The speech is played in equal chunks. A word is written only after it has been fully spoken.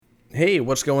Hey,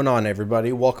 what's going on,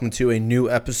 everybody? Welcome to a new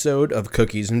episode of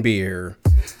Cookies and Beer.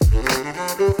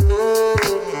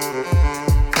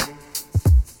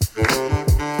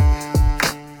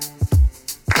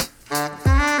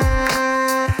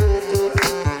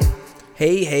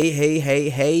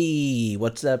 Hey,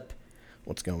 what's up?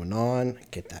 What's going on?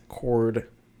 Get that cord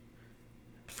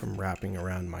from wrapping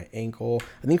around my ankle.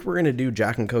 I think we're going to do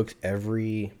Jack and Cokes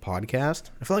every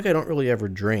podcast. I feel like I don't really ever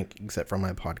drink except for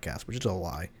my podcast, which is a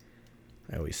lie.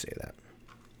 I always say that.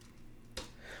 But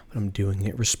I'm doing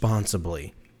it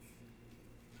responsibly.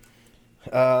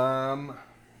 Let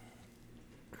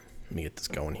me get this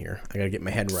going here. I gotta get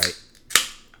my head right.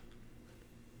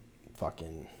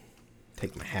 Fucking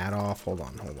take my hat off. Hold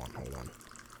on.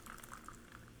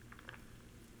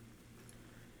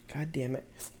 God damn it.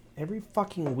 Every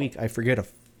fucking week I forget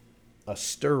a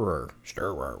stirrer.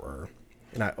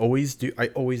 And I always do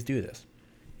this.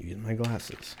 Use my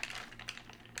glasses.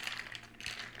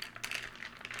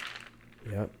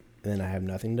 Yep. And then I have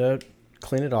nothing to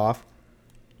clean it off.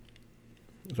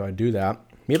 So I do that.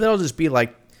 Maybe that'll just be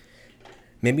like,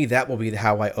 maybe that will be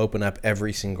how I open up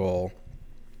every single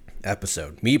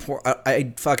episode.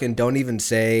 I fucking don't even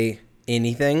say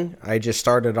anything. I just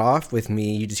started off with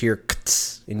me. You just hear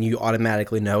and you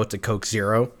automatically know it's a Coke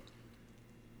Zero.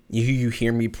 You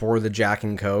hear me pour the Jack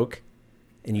and Coke,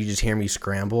 and you just hear me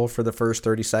scramble for the first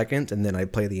 30 seconds, and then I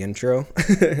play the intro.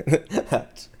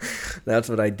 That's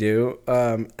what I do.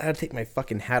 I had to take my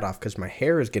fucking hat off because my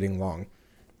hair is getting long.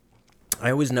 I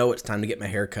always know it's time to get my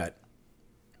hair cut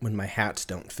when my hats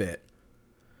don't fit.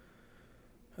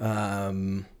 Yeah,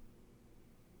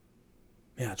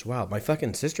 it's wild. My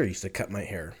fucking sister used to cut my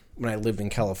hair when I lived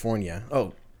in California.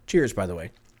 Oh, cheers, by the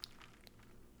way.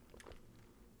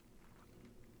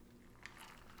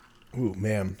 Ooh,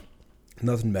 man.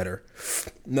 Nothing better.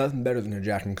 Nothing better than a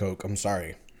Jack and Coke. I'm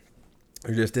sorry.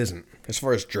 There just isn't. As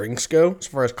far as drinks go, as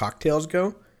far as cocktails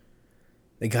go,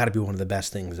 they got to be one of the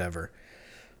best things ever.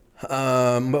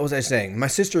 What was I saying? My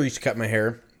sister used to cut my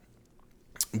hair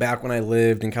back when I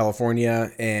lived in California,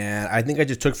 and I think I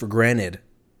just took for granted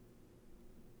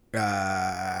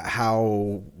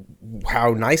how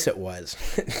nice it was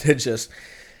to just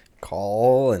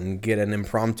call and get an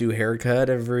impromptu haircut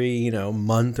every,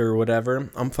 month or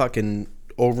whatever. I'm fucking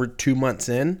over 2 months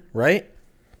in, right?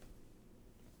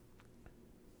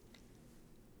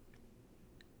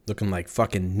 Looking like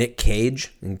fucking Nick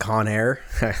Cage and Con Air.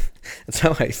 That's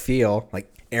how I feel.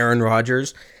 Like Aaron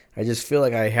Rodgers. I just feel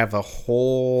like I have a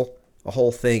whole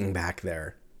thing back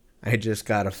there. I just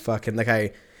got a fucking,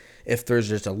 if there's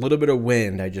just a little bit of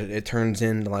wind, it turns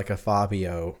into like a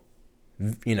Fabio,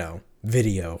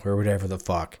 video or whatever the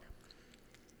fuck.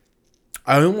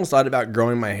 I almost thought about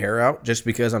growing my hair out just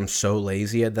because I'm so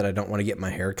lazy that I don't want to get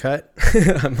my hair cut.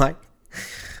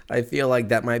 I feel like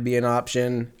that might be an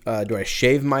option. Do I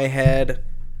shave my head?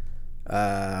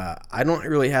 I don't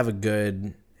really have a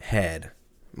good head.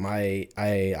 I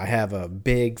have a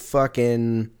big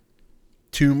fucking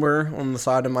tumor on the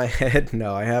side of my head.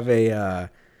 No, I have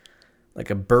a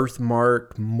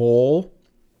birthmark mole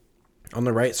on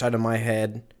the right side of my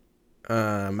head.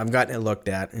 I've gotten it looked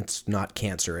at. It's not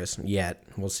cancerous yet.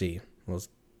 We'll see.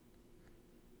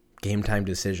 Game time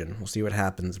decision. We'll see what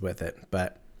happens with it.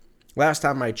 But last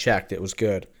time I checked, it was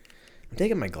good. I'm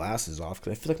taking my glasses off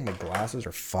because I feel like my glasses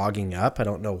are fogging up. I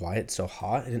don't know why it's so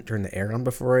hot. I didn't turn the air on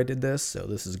before I did this, so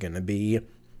this is gonna be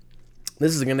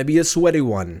a sweaty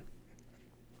one.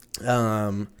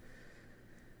 I'm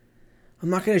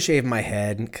not gonna shave my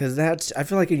head because I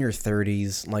feel like in your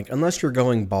 30s, like unless you're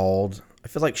going bald, I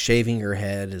feel like shaving your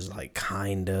head is like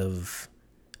kind of,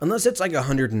 unless it's like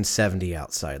 170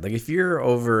 outside. Like if you're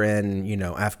over in,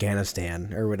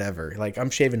 Afghanistan or whatever, like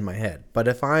I'm shaving my head. But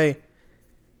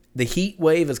the heat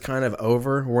wave is kind of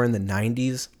over. We're in the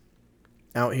 90s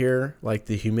out here. Like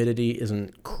the humidity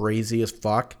isn't crazy as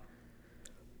fuck.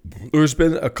 There's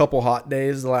been a couple hot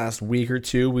days the last week or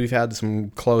two. We've had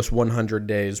some close 100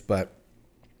 days, but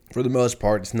for the most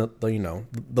part, it's not, the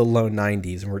low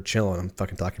 90s, and we're chilling. I'm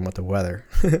fucking talking about the weather.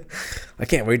 I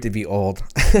can't wait to be old.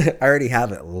 I already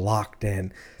have it locked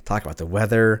in. Talk about the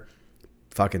weather.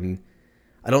 Fucking,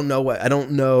 I don't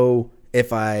know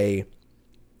if I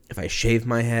shave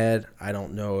my head. I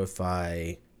don't know if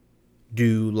I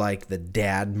do like the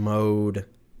dad mode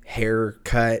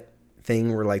haircut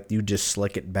thing where like you just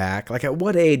slick it back. Like at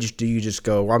what age do you just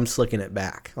go, well, I'm slicking it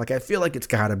back? Like I feel like it's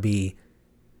gotta be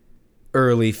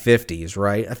early 50s,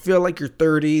 right? I feel like your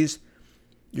 30s,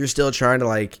 you're still trying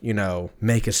to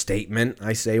make a statement,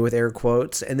 I say with air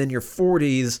quotes. And then your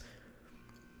 40s,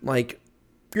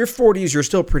 you're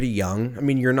still pretty young. I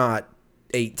mean, you're not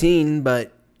 18,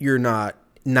 but you're not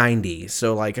 90.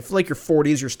 So like I feel like your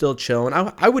 40s you're still chilling.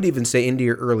 I would even say into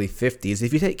your early 50s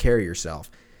if you take care of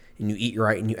yourself and you eat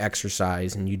right and you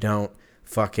exercise and you don't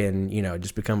fucking,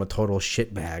 just become a total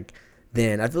shitbag,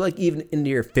 then I feel like even into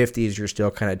your 50s you're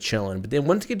still kind of chilling. But then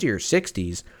once you get to your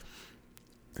 60s,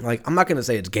 like I'm not going to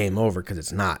say it's game over because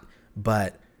it's not,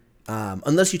 but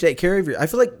unless you take care of I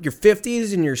feel like your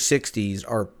 50s and your 60s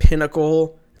are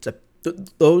pinnacle.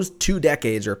 Those 2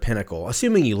 decades are pinnacle,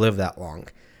 assuming you live that long.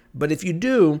 But if you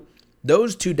do,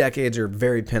 those 2 decades are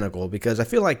very pinnacle because I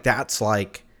feel like that's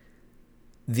like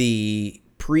the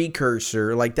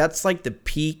precursor, like that's like the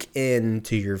peak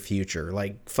into your future,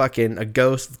 like fucking a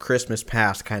ghost of Christmas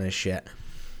past kind of shit.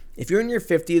 If you're in your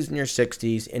 50s and your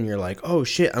 60s and you're like, oh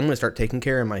shit, I'm going to start taking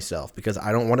care of myself because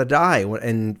I don't want to die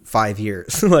in 5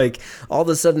 years. Like all of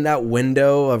a sudden that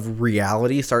window of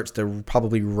reality starts to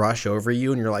probably rush over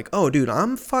you and you're like, oh dude,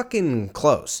 I'm fucking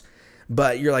close.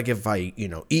 But you're like, if I,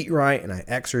 eat right and I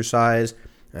exercise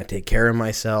and I take care of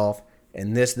myself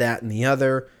and this, that, and the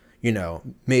other,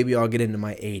 maybe I'll get into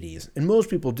my 80s. And most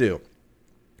people do.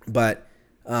 But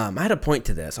I had a point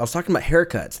to this. I was talking about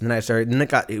haircuts, and then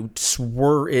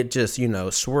it just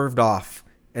swerved off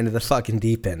into the fucking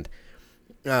deep end.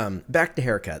 Back to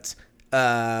haircuts.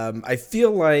 I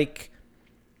feel like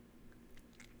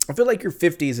your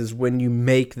 50s is when you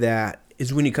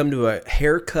come to a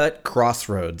haircut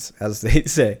crossroads, as they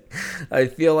say. I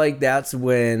feel like that's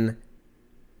when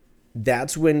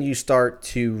you start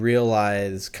to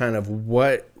realize kind of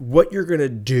what you're gonna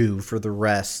do for the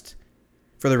rest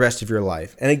of your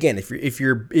life. And again, if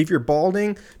you're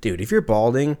balding, dude, if you're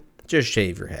balding, just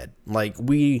shave your head. Like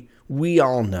we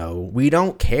all know, we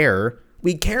don't care.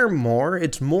 We care more.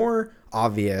 It's more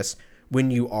obvious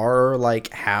when you are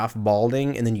like half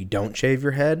balding and then you don't shave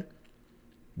your head.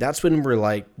 That's when we're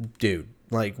like, dude,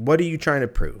 like what are you trying to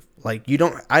prove? Like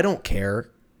I don't care,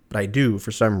 but I do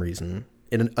for some reason.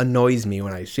 It annoys me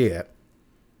when I see it.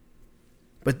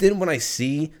 But then when I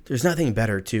see, there's nothing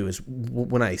better too, is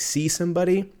when I see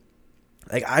somebody,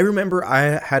 like I remember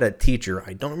I had a teacher,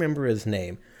 I don't remember his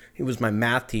name. He was my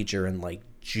math teacher in like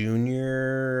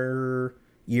junior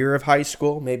year of high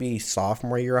school, maybe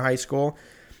sophomore year of high school.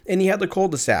 And he had the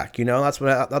cul-de-sac, that's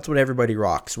what everybody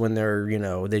rocks when they're,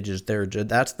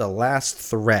 that's the last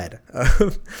thread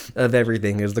of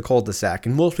everything is the cul-de-sac.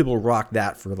 And most people rock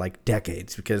that for like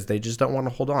decades because they just don't want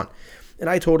to hold on. And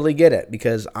I totally get it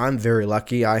because I'm very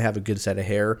lucky. I have a good set of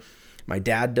hair. My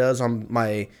dad does.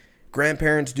 My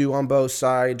grandparents do on both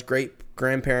sides. Great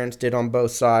grandparents did on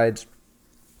both sides.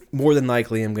 More than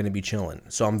likely, I'm going to be chilling.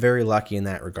 So I'm very lucky in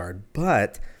that regard.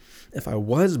 But if I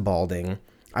was balding,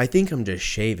 I think I'm just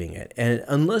shaving it. And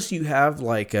unless you have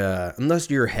unless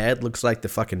your head looks like the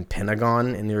fucking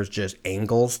Pentagon and there's just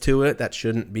angles to it that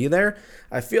shouldn't be there,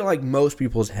 I feel like most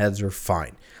people's heads are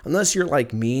fine. Unless you're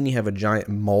like me and you have a giant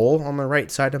mole on the right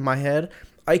side of my head,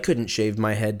 I couldn't shave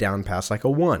my head down past like a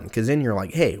 1. Because then you're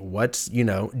like, hey, what's,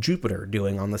 Jupiter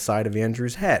doing on the side of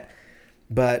Andrew's head?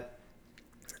 But,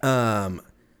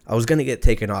 I was going to get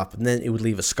taken off, and then it would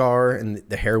leave a scar, and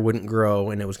the hair wouldn't grow,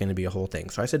 and it was going to be a whole thing.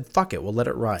 So I said, fuck it, we'll let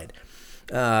it ride.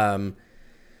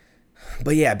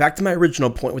 But yeah, back to my original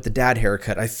point with the dad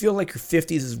haircut. I feel like your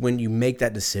 50s is when you make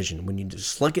that decision, when you just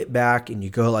slick it back, and you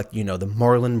go like, the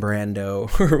Marlon Brando,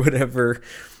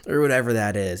 or whatever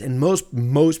that is. And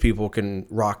most people can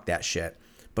rock that shit.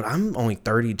 But I'm only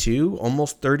 32,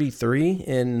 almost 33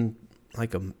 in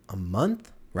like a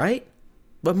month, right?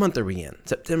 What month are we in?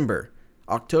 September.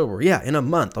 October. Yeah, in a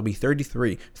month, I'll be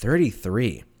 33.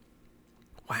 33.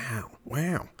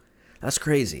 Wow. That's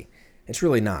crazy. It's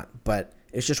really not, but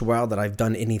it's just wild that I've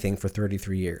done anything for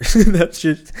 33 years. that's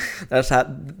the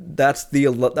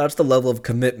level of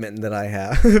commitment that I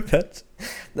have.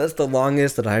 that's the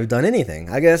longest that I've done anything.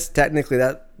 I guess technically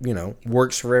that,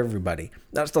 works for everybody.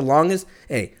 That's the longest.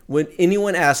 Hey, when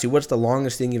anyone asks you what's the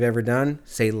longest thing you've ever done,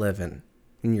 say living.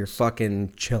 And you're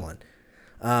fucking chilling.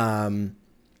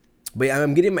 But yeah,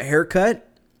 I'm getting my hair cut.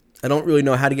 I don't really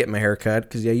know how to get my hair cut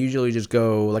because I usually just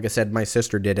go, like I said, my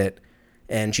sister did it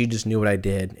and she just knew what I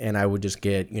did. And I would just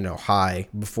get, high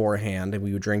beforehand and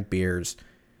we would drink beers.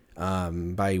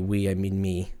 By we, I mean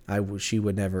me. She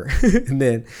would never. And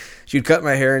then she'd cut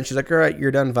my hair and she's like, all right, you're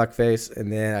done, fuckface.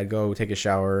 And then I'd go take a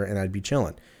shower and I'd be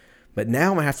chilling. But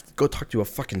now I have to go talk to a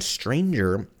fucking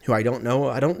stranger who I don't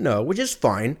know, which is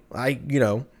fine. I,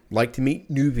 like to meet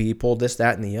new people, this,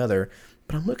 that, and the other.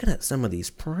 But I'm looking at some of these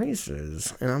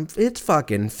prices, and it's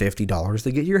fucking $50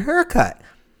 to get your hair cut.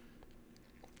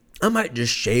 I might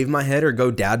just shave my head or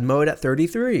go dad mode at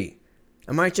 33.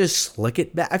 I might just slick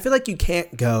it back. I feel like you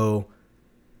can't go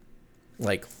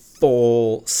like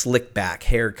full slick back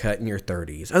haircut in your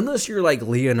 30s. Unless you're like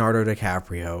Leonardo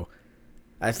DiCaprio,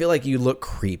 I feel like you look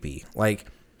creepy. Like,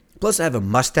 plus I have a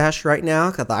mustache right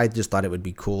now because I just thought it would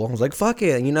be cool. I was like, fuck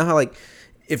it. You know how like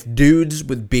if dudes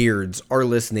with beards are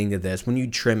listening to this, when you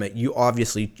trim it, you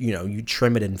obviously, you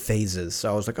trim it in phases.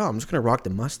 So I was like, oh, I'm just going to rock the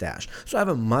mustache. So I have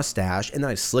a mustache and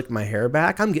then I slick my hair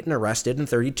back. I'm getting arrested in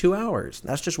 32 hours.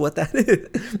 That's just what that is.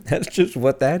 That's just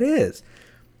what that is.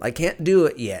 I can't do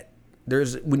it yet.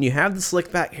 When you have the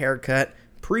slick back haircut,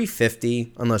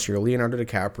 pre-50, unless you're Leonardo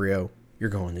DiCaprio, you're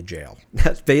going to jail.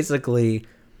 That's basically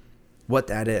what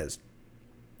that is.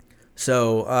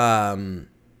 So,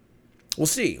 we'll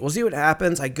see. We'll see what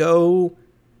happens. That's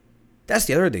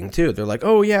the other thing, too. They're like,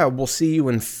 oh, yeah, we'll see you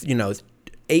in,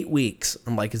 8 weeks.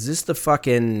 I'm like, is this the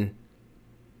fucking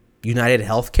United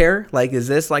Healthcare? Like, is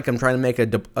this like I'm trying to make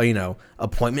a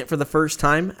appointment for the first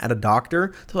time at a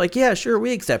doctor? They're like, yeah, sure,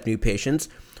 we accept new patients.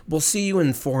 We'll see you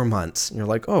in 4 months. And you're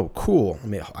like, oh, cool. I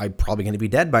mean, I'm probably going to be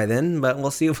dead by then, but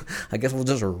we'll see. I guess we'll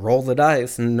just roll the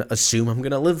dice and assume I'm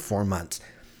going to live 4 months.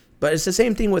 But it's the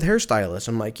same thing with hairstylists.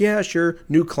 I'm like, yeah, sure,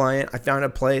 new client. I found a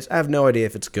place. I have no idea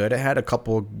if it's good. I had a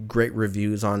couple great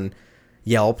reviews on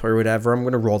Yelp or whatever. I'm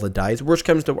going to roll the dice. Worst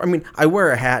comes to, I wear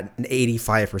a hat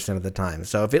 85% of the time.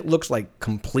 So if it looks like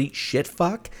complete shit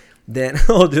fuck, then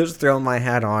I'll just throw my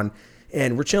hat on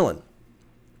and we're chilling.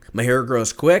 My hair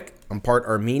grows quick. I'm part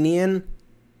Armenian.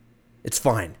 It's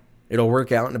fine. It'll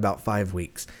work out in about 5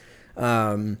 weeks.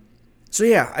 So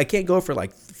yeah, I can't go for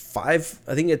like 5.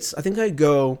 I think I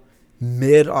go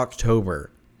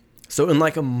mid-October. So in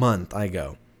like a month I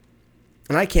go.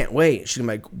 And I can't wait. She's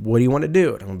like, what do you want to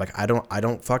do? And I'm like, I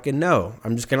don't fucking know.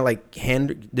 I'm just gonna like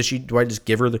do I just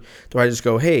give her do I just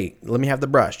go, hey, let me have the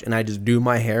brush? And I just do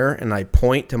my hair and I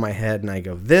point to my head and I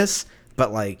go, this,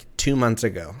 but like 2 months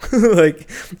ago. Like,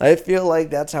 I feel like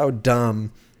that's how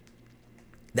dumb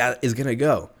that is gonna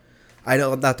go. I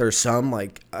know that there's some,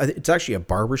 like, it's actually a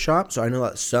barbershop, so I know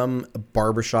that some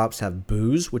barbershops have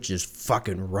booze, which is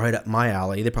fucking right up my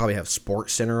alley. They probably have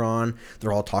Sports Center on.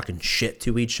 They're all talking shit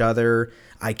to each other.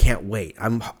 I can't wait.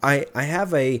 I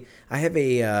have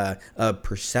a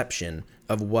perception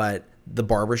of what the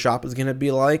barbershop is going to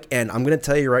be like, and I'm going to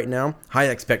tell you right now, high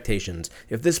expectations.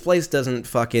 If this place doesn't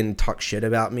fucking talk shit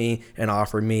about me and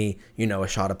offer me, a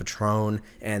shot of Patron,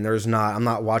 and I'm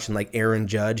not watching like Aaron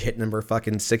Judge hit number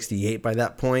fucking 68 by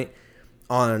that point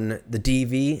on the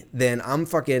DV, then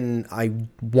I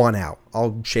want out.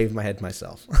 I'll shave my head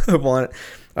myself. I want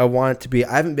it to be,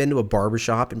 I haven't been to a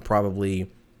barbershop in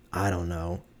probably, I don't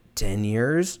know, 10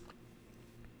 years.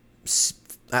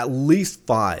 At least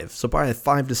 5. So probably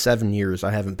 5 to 7 years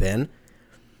I haven't been.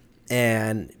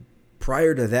 And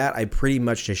prior to that, I pretty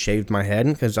much just shaved my head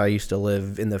because I used to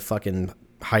live in the fucking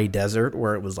high desert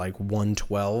where it was like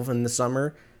 112 in the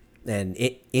summer. And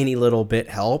any little bit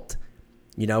helped.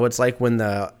 It's like when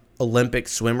the Olympic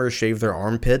swimmers shave their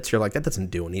armpits. You're like, that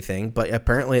doesn't do anything. But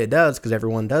apparently it does because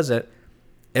everyone does it.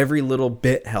 Every little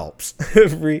bit helps.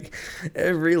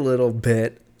 Every little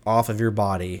bit off of your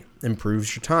body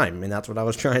improves your time, and that's what I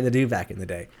was trying to do back in the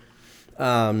day.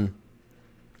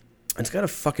 It's got a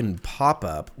fucking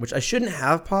pop-up, which I shouldn't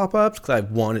have pop-ups because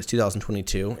one, it's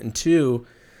 2022, and 2,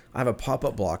 I have a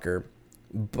pop-up blocker,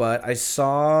 but I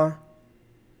saw,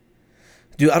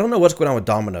 dude, I don't know what's going on with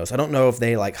Domino's. I don't know if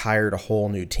they like hired a whole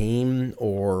new team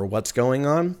or what's going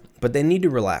on, but they need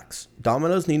to relax.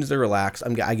 Domino's needs to relax.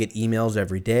 I get emails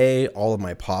every day. All of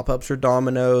my pop-ups are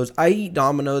Domino's. I eat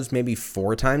Domino's maybe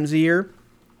 4 times a year.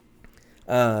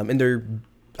 And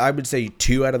I would say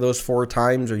 2 out of those 4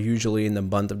 times are usually in the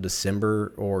month of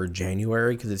December or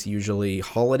January because it's usually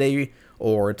holiday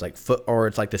or it's like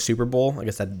the Super Bowl. I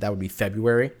guess that would be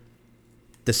February.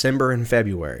 December and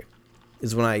February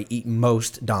is when I eat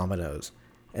most Domino's.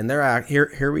 And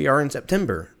here we are in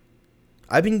September.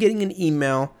 I've been getting an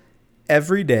email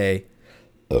every day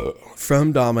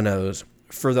from Domino's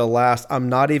for the last, I'm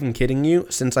not even kidding you,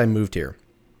 since I moved here.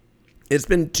 It's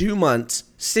been 2 months,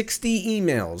 60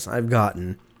 emails I've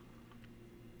gotten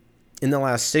in the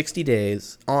last 60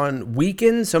 days. On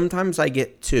weekends, sometimes I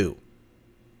get 2.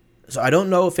 So I don't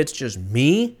know if it's just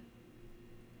me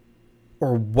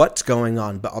or what's going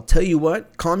on, but I'll tell you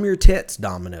what, calm your tits,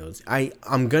 Domino's.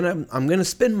 I'm gonna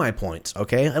spend my points,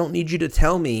 okay? I don't need you to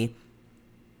tell me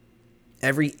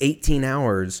every 18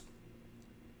 hours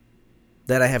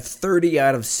that I have 30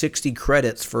 out of 60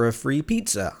 credits for a free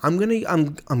pizza. I'm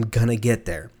gonna get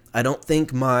there. I don't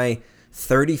think my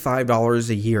 $35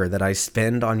 a year that I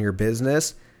spend on your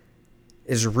business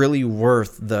is really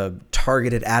worth the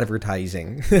targeted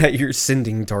advertising that you're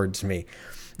sending towards me.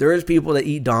 There is people that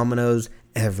eat Domino's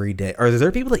every day? Are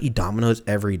there people that eat Domino's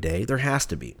every day? There has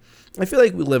to be. I feel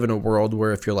like we live in a world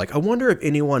where if you're like, I wonder if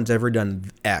anyone's ever done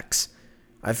X,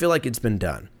 I feel like it's been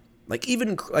done. Like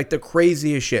even like the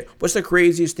craziest shit. What's the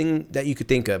craziest thing that you could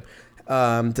think of?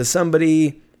 Does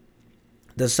somebody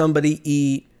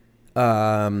eat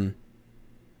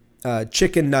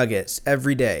chicken nuggets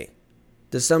every day?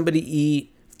 Does somebody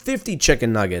eat 50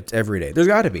 chicken nuggets every day? There's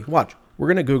got to be. Watch. We're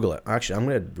going to Google it. Actually, I'm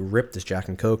going to rip this Jack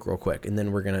and Coke real quick, and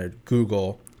then we're going to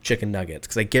Google chicken nuggets,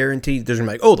 because I guarantee there's going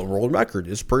to be like, oh, the world record.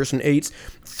 This person eats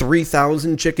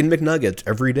 3,000 chicken McNuggets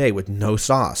every day with no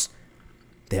sauce.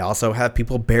 They also have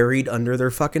people buried under their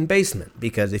fucking basement,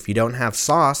 because if you don't have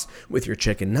sauce with your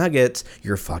chicken nuggets,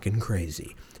 you're fucking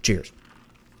crazy. Cheers.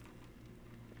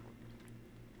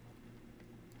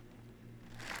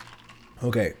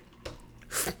 Okay.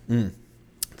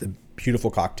 The beautiful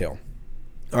cocktail.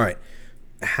 All right.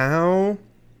 How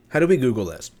do we Google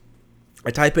this? I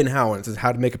type in how, and it says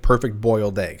how to make a perfect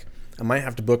boiled egg. I might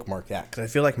have to bookmark that, because I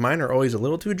feel like mine are always a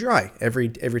little too dry every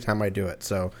time I do it.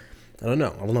 So I don't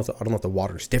know. I don't know if the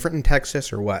water's different in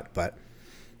Texas or what, but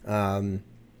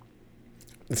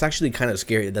it's actually kind of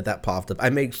scary that popped up.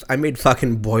 I made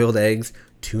fucking boiled eggs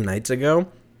 2 nights ago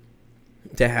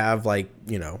to have, like,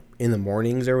 you know, in the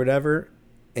mornings or whatever,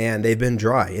 and they've been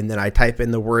dry. And then I type in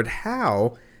the word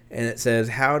how, and it says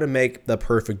how to make the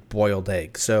perfect boiled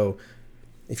egg. So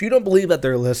if you don't believe that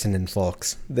they're listening,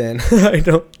 folks, then I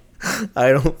don't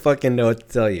fucking know what to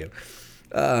tell you.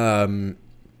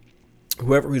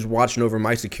 Whoever who's watching over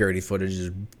my security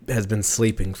footage has been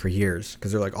sleeping for years,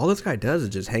 because they're like, all this guy does is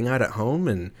just hang out at home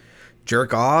and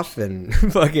jerk off and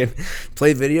fucking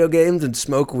play video games and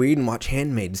smoke weed and watch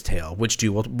Handmaid's Tale. Which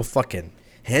do we'll fucking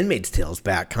Handmaid's Tale's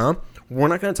back, huh? We're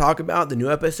not going to talk about the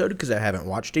new episode because I haven't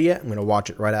watched it yet. I'm going to watch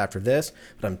it right after this,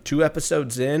 but I'm 2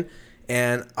 episodes in,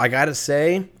 and I got to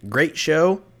say, great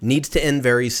show. Needs to end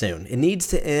very soon. It needs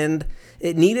to end.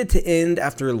 It needed to end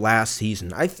after last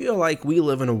season. I feel like we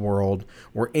live in a world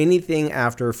where anything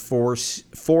after four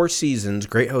seasons,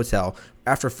 Great Hotel,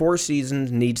 after 4 seasons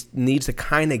needs to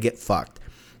kind of get fucked.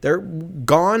 They're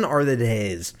gone are the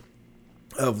days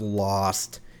of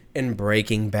Lost and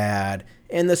Breaking Bad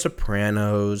and The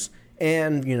Sopranos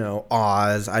and, you know,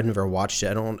 Oz. I've never watched it.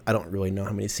 I don't really know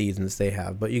how many seasons they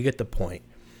have, but you get the point.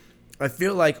 I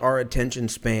feel like our attention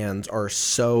spans are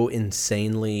so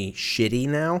insanely shitty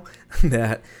now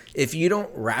that if you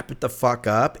don't wrap it the fuck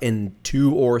up in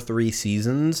 2 or 3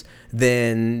 seasons,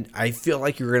 then I feel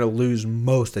like you're going to lose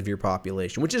most of your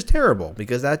population, which is terrible,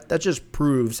 because that just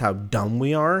proves how dumb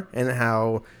we are and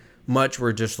how much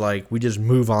we're just like, we just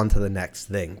move on to the next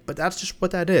thing. But that's just what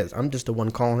that is. I'm just the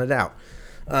one calling it out.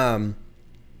 What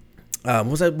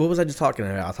was I just talking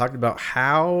about? I talked about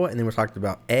how, and then we're talking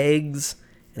about eggs.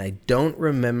 And I don't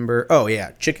remember. Oh,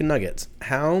 yeah. Chicken nuggets.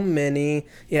 How many?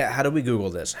 Yeah. How do we Google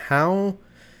this? How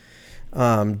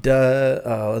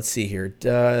let's see here.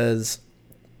 Does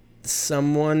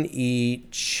someone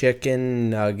eat chicken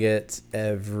nuggets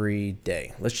every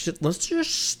day? Let's just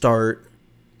start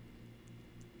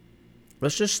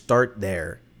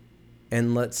there.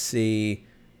 And let's see.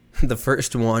 The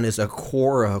first one is a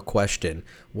Quora question.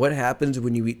 What happens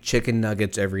when you eat chicken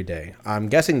nuggets every day? I'm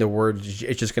guessing the word it's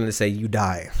just going to say you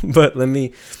die. But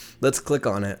let's click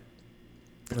on it.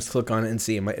 Let's click on it and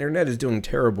see. My internet is doing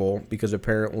terrible because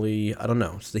apparently, I don't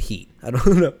know, it's the heat. I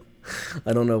don't know.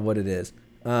 I don't know what it is.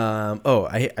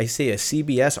 I see a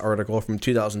CBS article from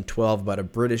 2012 about a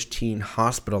British teen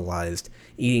hospitalized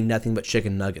eating nothing but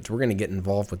chicken nuggets. We're going to get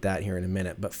involved with that here in a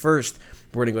minute. But first,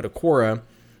 we're going to go to Quora,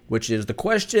 which is the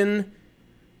question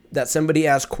that somebody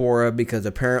asked Quora because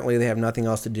apparently they have nothing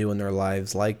else to do in their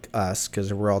lives like us,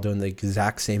 because we're all doing the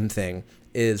exact same thing,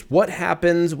 is what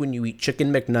happens when you eat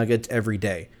chicken McNuggets every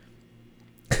day?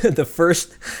 The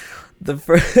first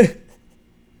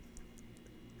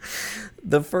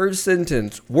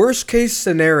sentence, worst case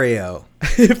scenario.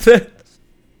 If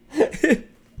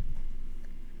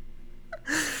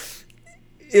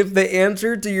the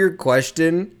answer to your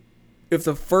question, if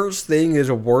the first thing is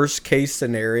a worst case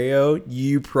scenario,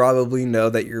 you probably know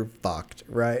that you're fucked,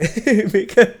 right?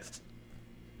 Because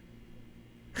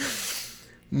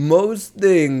most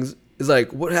things is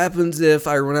like, what happens if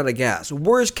I run out of gas?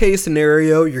 Worst case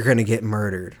scenario, you're going to get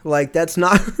murdered. Like, that's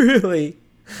not really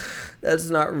what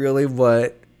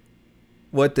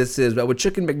this is. But with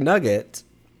Chicken McNuggets,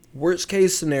 worst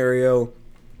case scenario,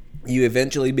 you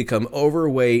eventually become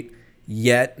overweight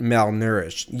yet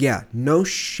malnourished. Yeah, no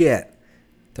shit.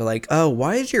 They're like, oh,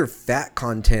 why is your fat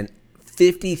content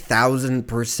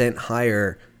 50,000%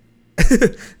 higher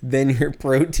than your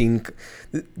protein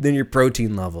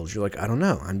levels? You're like, I don't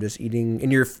know. I'm just eating.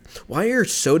 And why are your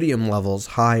sodium levels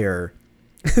higher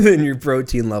than your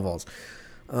protein levels.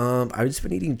 I've just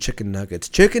been eating chicken nuggets.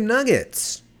 Chicken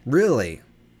nuggets! Really?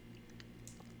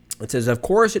 It says, of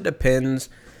course, it depends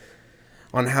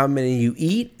on how many you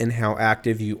eat and how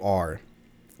active you are.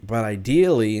 But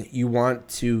ideally, you want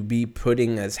to be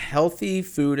putting as healthy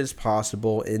food as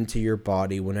possible into your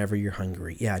body whenever you're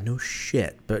hungry. Yeah, no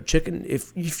shit. But chicken,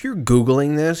 if you're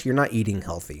Googling this, you're not eating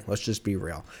healthy. Let's just be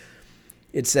real.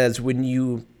 It says when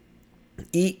you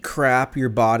eat crap, your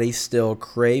body still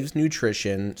craves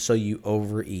nutrition, so you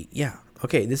overeat. Yeah.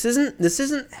 Okay, this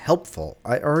isn't helpful.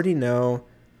 I already know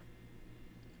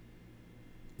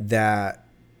that.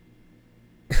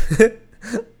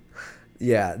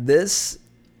 Yeah, this.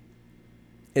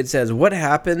 It says, what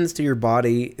happens to your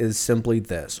body is simply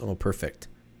this. Oh, perfect.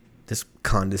 This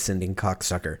condescending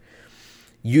cocksucker.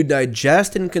 You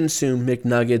digest and consume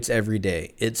McNuggets every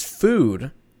day. It's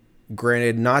food,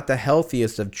 granted not the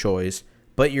healthiest of choice,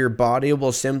 but your body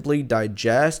will simply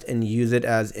digest and use it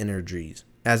as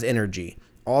energy.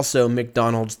 Also,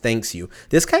 McDonald's thanks you.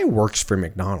 This guy works for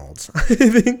McDonald's.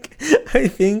 I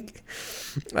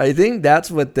think that's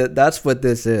what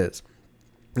this is.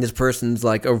 This person's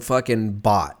like a fucking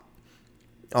bot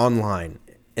online,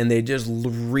 and they just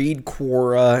read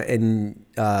Quora and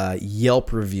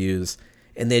Yelp reviews,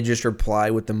 and they just reply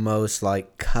with the most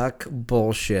like cuck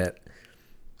bullshit.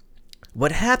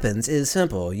 What happens is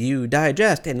simple. You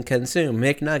digest and consume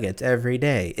McNuggets every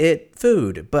day. It's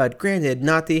food, but granted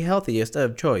not the healthiest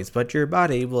of choice, but your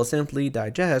body will simply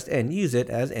digest and use it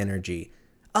as energy.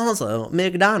 Also,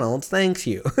 McDonald's thanks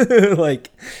you. like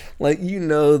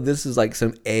this is like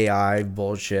some AI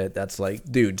bullshit. That's like,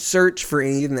 dude, search for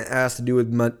anything that has to do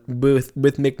with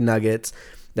McNuggets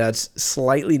that's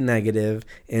slightly negative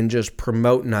and just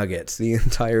promote nuggets the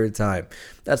entire time.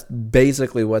 That's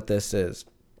basically what this is.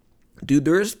 Dude,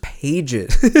 there's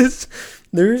pages.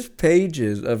 There's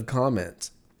pages of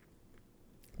comments.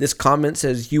 This comment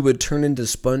says you would turn into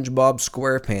SpongeBob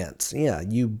SquarePants. Yeah,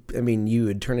 you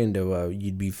would turn into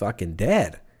you'd be fucking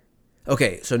dead.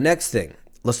 Okay, so next thing.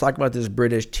 Let's talk about this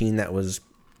British teen that was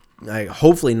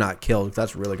hopefully not killed, because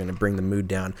that's really going to bring the mood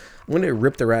down. I'm going to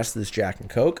rip the rest of this Jack and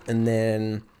Coke and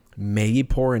then maybe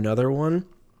pour another one.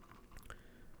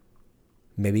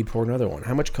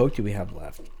 How much Coke do we have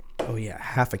left? Oh, yeah,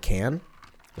 half a can.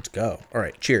 Let's go. All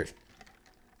right, cheers.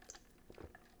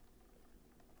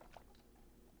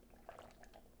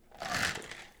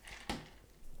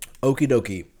 Okie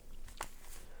dokie.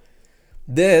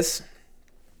 This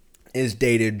is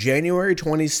dated January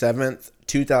 27th,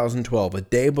 2012, a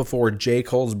day before J.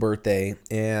 Cole's birthday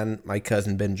and my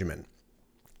cousin Benjamin.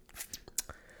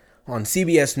 On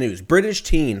CBS News, British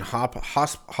teen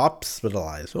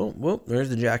hospitalized. Oh, well, there's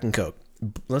the Jack and Coke.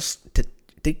 Let's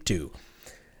take two.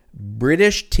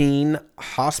 British teen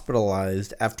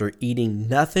hospitalized after eating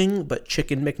nothing but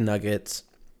chicken McNuggets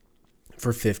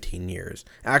for 15 years.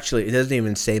 Actually, it doesn't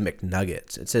even say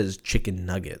McNuggets. It says chicken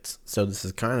nuggets. So this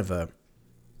is kind of a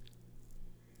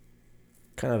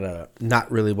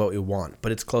not really what we want,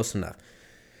 but it's close enough.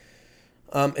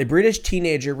 A British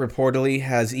teenager reportedly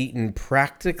has eaten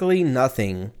practically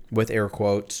nothing, with air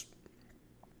quotes,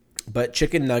 but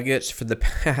chicken nuggets for the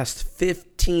past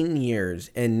 15 years,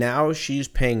 and now she's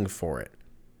paying for it.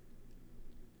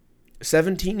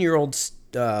 17-year-old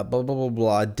blah, blah, blah,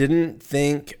 blah, didn't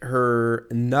think her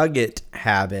nugget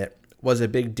habit was a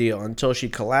big deal until she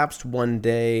collapsed one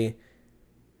day.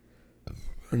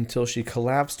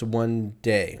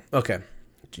 Okay.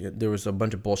 There was a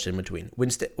bunch of bullshit in between.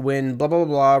 When blah, blah,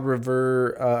 blah,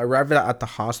 arrived at the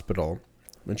hospital,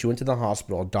 when she went to the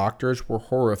hospital, doctors were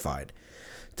horrified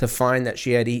to find that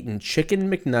she had eaten chicken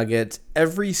McNuggets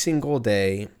every single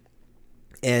day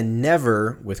and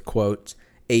never, with quotes,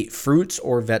 ate fruits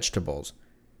or vegetables.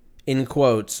 In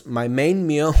quotes, my main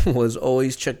meal was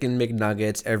always chicken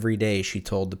McNuggets every day, she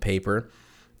told the paper.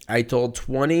 I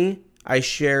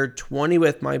shared 20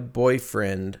 with my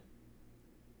boyfriend.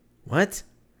 What?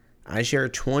 I share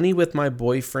 20 with my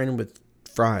boyfriend with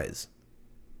fries.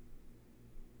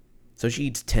 So she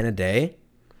eats 10 a day?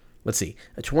 Let's see.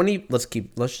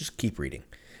 Let's just keep reading.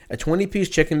 A 20-piece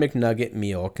chicken McNugget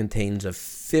meal contains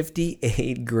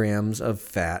 58 grams of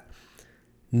fat,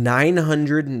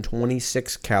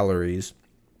 926 calories,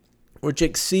 which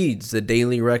exceeds the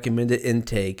daily recommended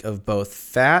intake of both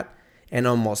fat and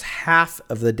almost half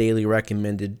of the daily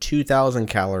recommended 2,000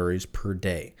 calories per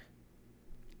day.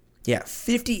 Yeah,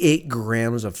 58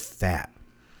 grams of fat.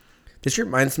 This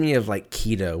reminds me of like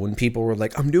keto, when people were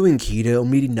like, I'm doing keto,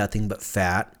 I'm eating nothing but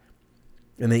fat.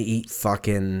 And they eat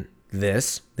fucking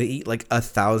this. They eat like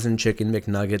 1,000 chicken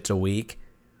McNuggets a week.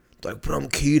 like, but I'm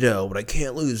keto, but I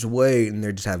can't lose weight, and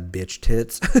they just have bitch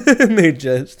tits, and they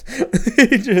just,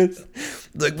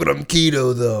 like, but I'm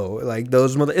keto though, like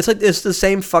those it's the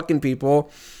same fucking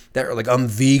people that are like, I'm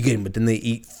vegan, but then they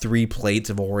eat 3 plates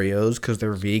of Oreos because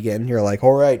they're vegan. You're like,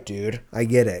 all right, dude, I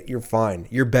get it, you're fine,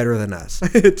 you're better than us,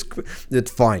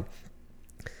 it's fine.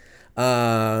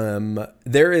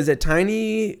 There is a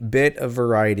tiny bit of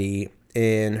variety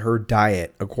in her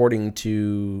diet, according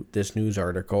to this news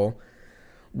article.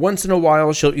 Once in a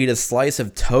while, she'll eat a slice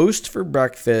of toast for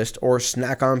breakfast or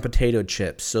snack on potato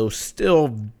chips. So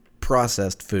still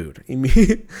processed food. I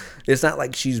mean, it's not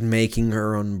like she's making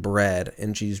her own bread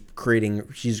and she's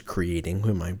creating. Who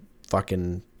am I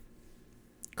fucking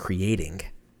creating?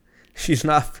 She's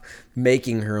not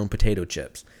making her own potato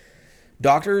chips.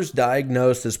 Doctors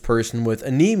diagnosed this person with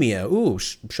anemia. Ooh,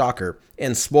 shocker.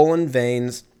 And swollen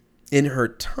veins in her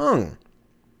tongue,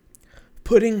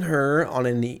 putting her on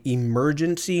an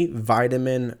emergency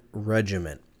vitamin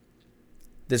regimen.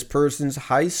 This person's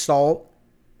high salt,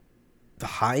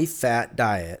 high fat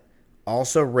diet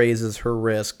also raises her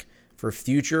risk for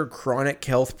future chronic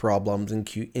health problems,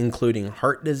 including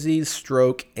heart disease,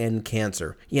 stroke, and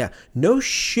cancer. Yeah, no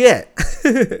shit.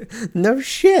 No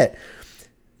shit.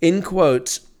 In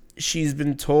quotes, she's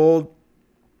been told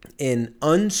in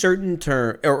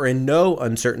no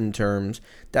uncertain terms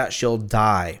that she'll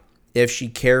die if she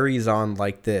carries on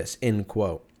like this, end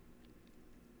quote,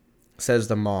 says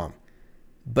the mom.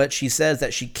 But she says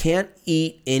that she can't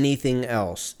eat anything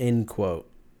else, end quote,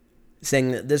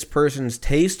 saying that this person's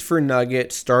taste for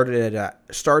nuggets started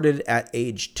at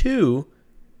age 2.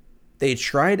 They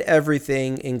tried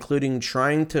everything, including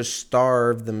trying to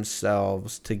starve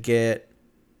themselves to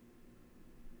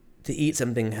eat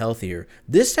something healthier.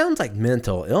 This sounds like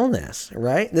mental illness,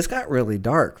 right? This got really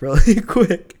dark really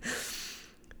quick.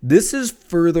 This is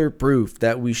further proof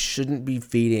that we shouldn't be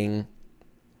feeding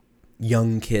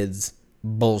young kids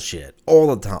bullshit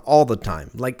all the time.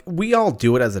 Like, we all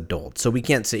do it as adults, so we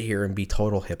can't sit here and be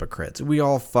total hypocrites. We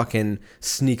all fucking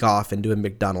sneak off into a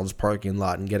McDonald's parking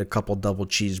lot and get a couple double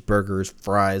cheeseburgers,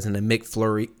 fries, and a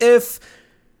McFlurry if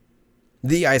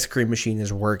the ice cream machine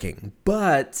is working.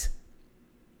 But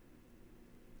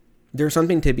there's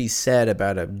something to be said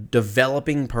about a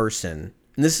developing person.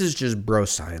 And this is just bro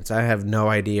science. I have no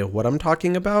idea what I'm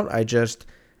talking about.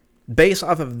 Based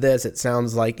off of this, it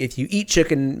sounds like if you eat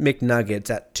chicken McNuggets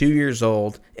at 2 years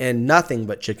old and nothing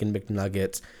but chicken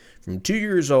McNuggets from 2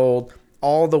 years old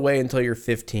all the way until you're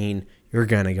 15, you're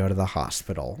going to go to the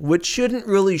hospital, which shouldn't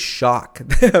really shock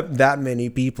that many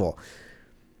people.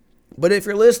 But if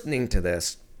you're listening to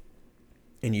this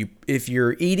and if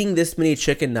you're eating this many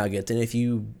chicken nuggets, and if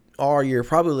you are, you're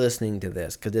probably listening to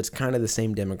this because it's kind of the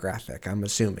same demographic, I'm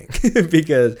assuming,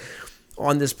 because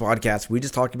on this podcast, we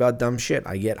just talk about dumb shit.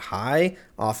 I get high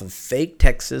off of fake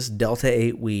Texas Delta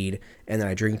 8 weed, and then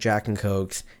I drink Jack and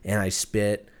Cokes, and I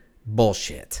spit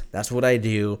bullshit. That's what I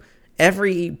do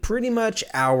every pretty much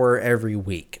hour every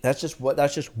week. That's just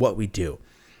what we do.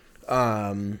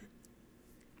 Yeah,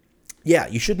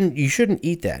 you shouldn't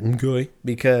eat that, okay?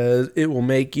 Because it will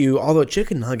make you, although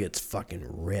chicken nuggets fucking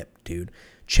rip, dude.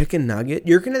 Chicken nugget,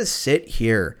 you're gonna sit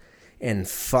here and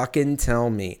fucking tell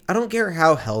me, I don't care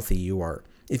how healthy you are.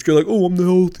 If you're like, oh, I'm the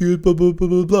healthiest, blah, blah, blah,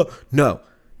 blah, blah. No,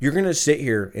 you're going to sit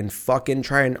here and fucking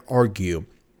try and argue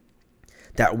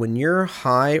that when you're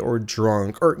high or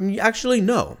drunk, or actually,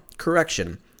 no,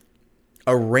 correction,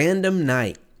 a random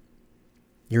night,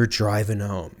 you're driving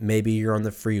home. Maybe you're on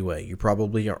the freeway. You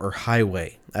probably are, or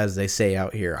highway, as they say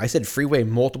out here. I said freeway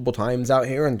multiple times out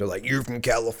here, and they're like, you're from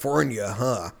California,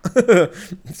 huh?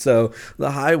 So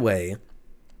the highway.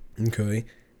 Okay.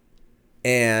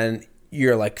 And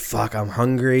you're like, fuck, I'm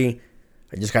hungry.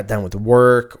 I just got done with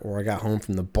work, or I got home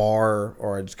from the bar,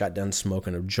 or I just got done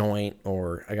smoking a joint,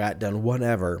 or I got done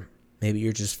whatever. Maybe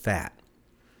you're just fat.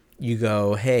 You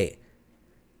go, hey,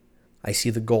 I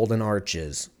see the Golden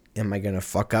Arches. Am I going to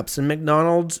fuck up some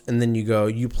McDonald's? And then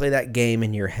you play that game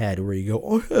in your head where you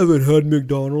go, I haven't had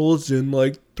McDonald's in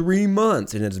like 3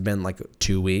 months. And it's been like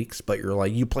 2 weeks, but you're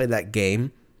like, you play that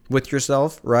game with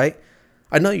yourself, right?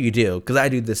 I know you do, because I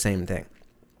do the same thing.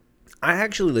 I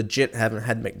actually legit haven't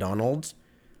had McDonald's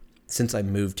since I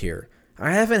moved here.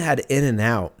 I haven't had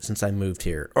In-N-Out since I moved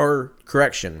here. Or,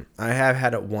 correction, I have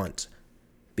had it once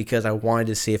because I wanted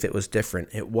to see if it was different.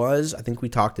 It was, I think we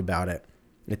talked about it.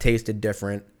 It tasted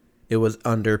different. It was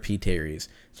under P. Terry's.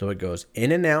 So it goes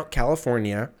In-N-Out,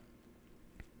 California,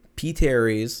 P.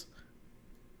 Terry's,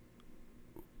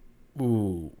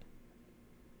 ooh,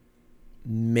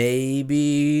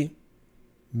 maybe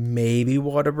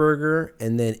Whataburger,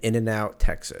 and then In-N-Out,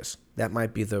 Texas. That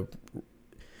might be the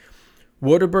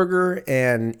Whataburger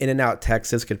and In-N-Out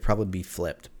Texas could probably be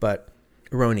flipped, but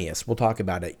erroneous. We'll talk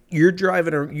about it.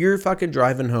 You're fucking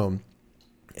driving home,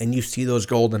 and you see those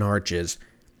golden arches.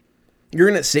 You're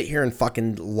gonna sit here and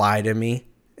fucking lie to me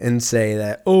and say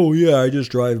that, oh yeah, I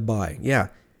just drive by. Yeah,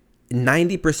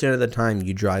 90% of the time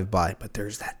you drive by, but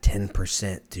there's that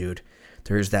 10%, dude.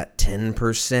 There's that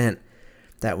 10%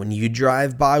 that when you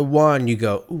drive by one, you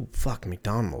go, ooh, fuck,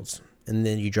 McDonald's. And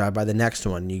then you drive by the next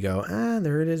one, and you go,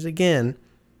 there it is again.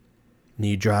 And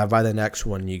you drive by the next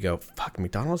one, and you go, fuck,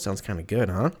 McDonald's sounds kind of good,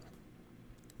 huh?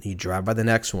 And you drive by the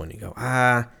next one, you go,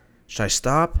 should I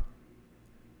stop?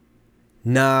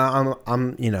 Nah,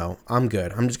 I'm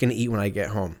good. I'm just gonna eat when I get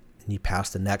home. And you pass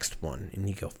the next one, and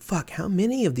you go, fuck, how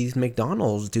many of these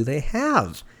McDonald's do they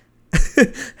have?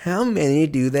 How many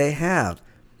do they have?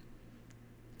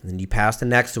 And then you pass the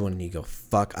next one, and you go,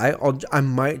 fuck, I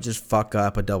might just fuck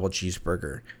up a double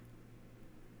cheeseburger.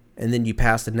 And then you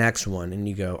pass the next one, and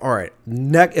you go, all right,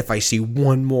 if I see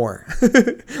one more.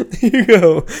 You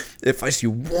go, if I see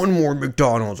one more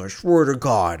McDonald's, I swear to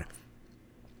God,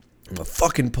 I'm gonna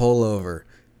fucking pull over.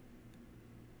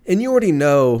 And you already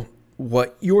know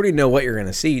what you're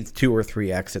gonna see. It's 2 or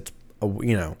 3 exits,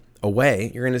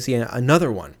 away. You're gonna see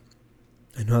another one.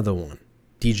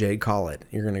 DJ Khaled.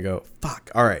 You're gonna go,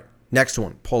 fuck. All right, next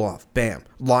one. Pull off. Bam.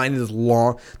 Line is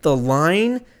long. The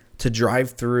line to drive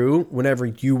through whenever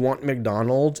you want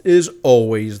McDonald's is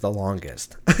always the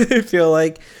longest. I feel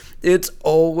like it's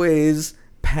always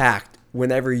packed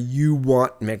whenever you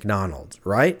want McDonald's,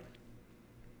 right?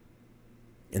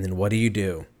 And then what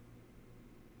do?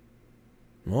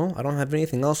 Well, I don't have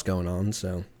anything else going on,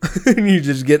 so you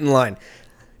just get in line.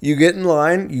 You get in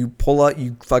line, you pull out,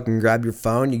 you fucking grab your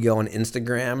phone, you go on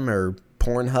Instagram or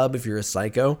Pornhub if you're a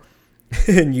psycho,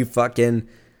 and you fucking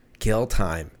kill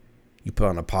time. You put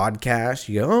on a podcast,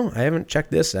 you go, oh, I haven't checked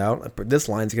this out. This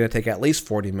line's going to take at least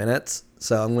 40 minutes,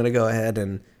 so I'm going to go ahead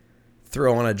and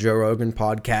throw on a Joe Rogan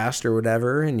podcast or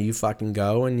whatever, and you fucking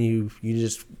go, and you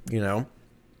just,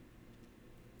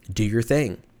 do your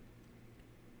thing.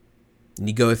 And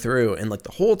you go through, and like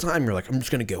the whole time you're like, I'm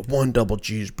just gonna get one double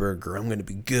cheeseburger. I'm gonna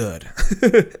be good.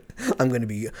 I'm gonna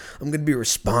be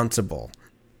responsible.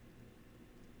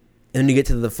 And then you get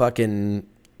to the fucking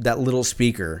that little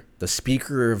speaker, the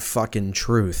speaker of fucking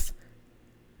truth.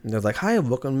 And they're like, hi,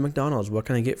 welcome to McDonald's. What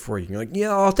can I get for you? And you're like,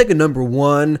 yeah, I'll take a number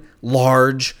 1,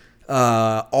 large,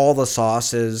 all the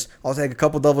sauces. I'll take a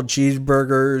couple double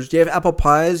cheeseburgers. Do you have apple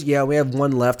pies? Yeah, we have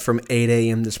one left from 8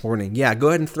 a.m. this morning. Yeah, go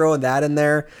ahead and throw that in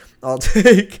there. I'll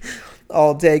take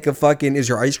a fucking, is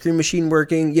your ice cream machine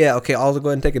working? Yeah, okay, I'll go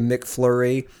ahead and take a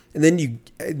McFlurry. And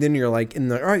then you're like, all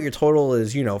right, your total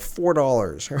is,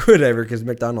 $4 or whatever, because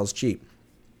McDonald's cheap.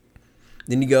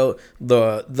 Then you go,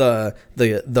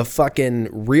 the fucking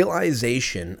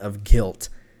realization of guilt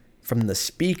from the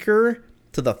speaker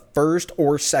to the first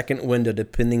or second window,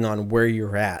 depending on where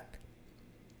you're at.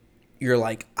 You're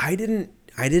like, I don't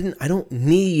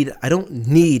need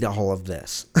all of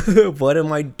this. What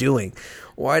am I doing?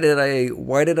 Why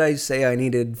did I say I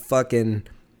needed fucking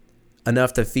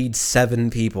enough to feed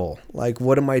 7 people? Like,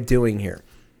 what am I doing here?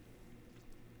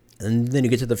 And then you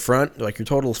get to the front, like your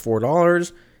total is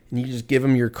 $4, and you just give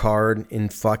them your card in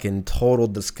fucking total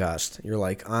disgust. You're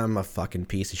like, I'm a fucking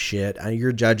piece of shit.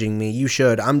 You're judging me. You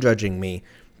should. I'm judging me.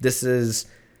 This is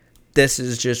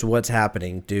just what's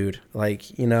happening, dude. Like,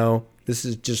 this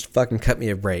is just fucking cut me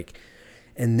a break.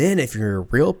 And then if you're a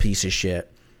real piece of shit,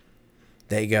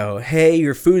 they go, hey,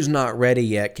 your food's not ready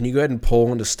yet. Can you go ahead and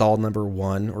pull into stall number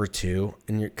 1 or 2?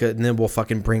 And then we'll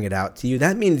fucking bring it out to you.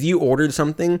 That means you ordered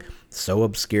something so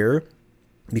obscure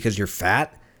because you're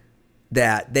fat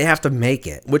that they have to make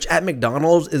it, which at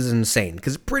McDonald's is insane,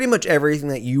 because pretty much everything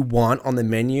that you want on the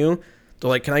menu, they're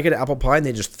like, can I get an apple pie? And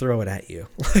they just throw it at you.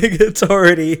 Like, it's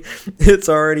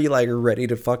already like ready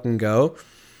to fucking go.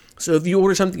 So if you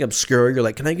order something obscure, you're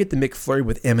like, can I get the McFlurry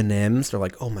with M&Ms? They're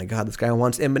like, oh my God, this guy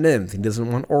wants M&Ms. He doesn't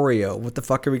want Oreo. What the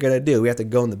fuck are we going to do? We have to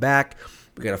go in the back.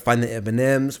 We got to find the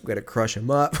M&Ms. We got to crush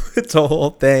them up. It's a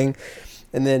whole thing.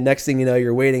 And then next thing you know,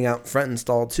 you're waiting out in front in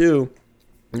stall 2.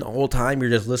 And the whole time you're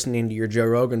just listening to your Joe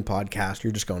Rogan podcast.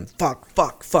 You're just going,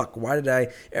 fuck. Why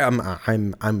did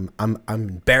I'm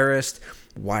embarrassed.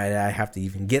 Why did I have to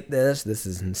even get this? This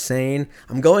is insane.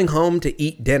 I'm going home to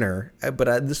eat dinner,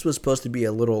 but this was supposed to be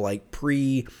a little like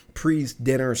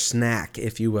pre-dinner snack,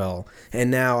 if you will. And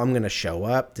now I'm going to show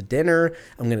up to dinner.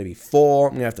 I'm going to be full.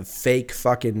 I'm going to have to fake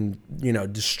fucking,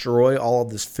 destroy all of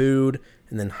this food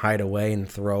and then hide away and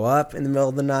throw up in the middle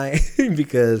of the night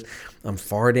because I'm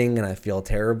farting and I feel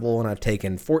terrible and I've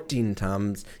taken 14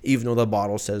 Tums, even though the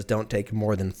bottle says don't take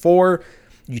more than 4.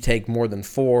 you take more than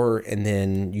 4 and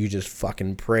then you just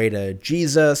fucking pray to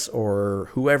Jesus or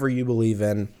whoever you believe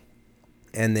in.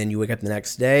 And then you wake up the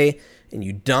next day and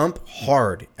you dump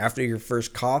hard after your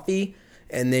first coffee.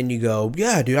 And then you go,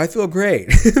 yeah, dude, I feel great.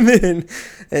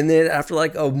 and then after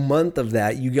like a month of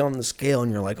that, you get on the scale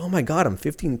and you're like, oh my God, I'm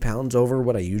 15 pounds over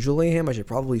what I usually am. I should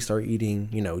probably start eating,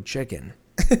 chicken.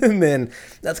 And then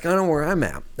that's kind of where I'm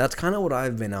at. That's kind of what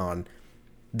I've been on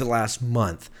the last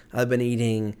month. I've been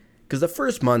eating, because the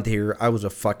first month here, I was a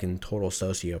fucking total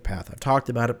sociopath. I've talked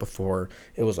about it before.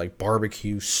 It was like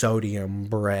barbecue, sodium,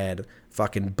 bread,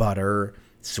 fucking butter,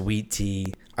 sweet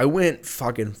tea. I went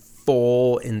fucking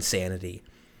full insanity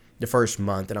the first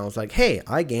month, and I was like, hey,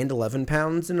 I gained 11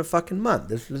 pounds in a fucking month.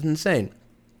 This was insane.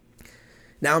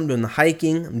 Now I'm doing the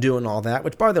hiking, I'm doing all that,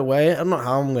 which, by the way, I don't know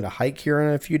how I'm going to hike here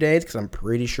in a few days because I'm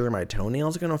pretty sure my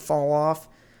toenails are going to fall off.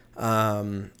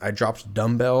 I dropped a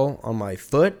dumbbell on my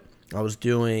foot. I was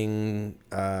doing,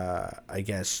 I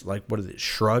guess, like,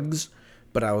 shrugs,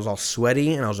 but I was all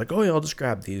sweaty, and I was like, oh, yeah, I'll just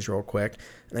grab these real quick.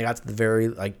 And I got to the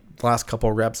very, last couple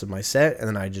of reps of my set,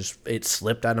 and then it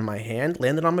slipped out of my hand,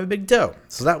 landed on my big toe.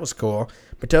 So that was cool.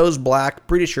 My toe's black.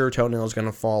 Pretty sure toenail's going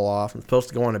to fall off. I'm supposed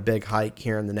to go on a big hike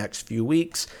here in the next few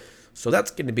weeks. So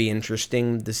that's going to be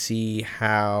interesting to see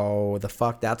how the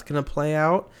fuck that's going to play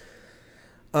out.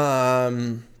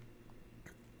 Yeah,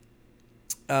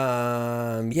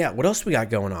 what else we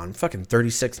got going on? Fucking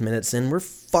 36 minutes in.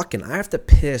 I have to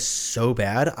piss so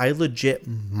bad. I legit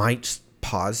might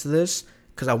pause this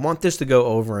because I want this to go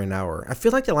over an hour. I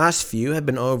feel like the last few have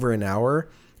been over an hour,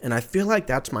 and I feel like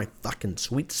that's my fucking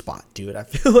sweet spot, dude. I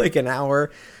feel like an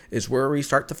hour is where we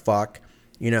start to fuck.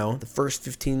 The first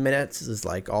 15 minutes is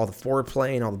like all the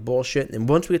foreplay and all the bullshit, and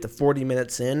once we get to 40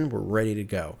 minutes in, we're ready to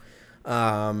go.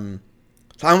 So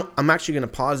I'm actually going to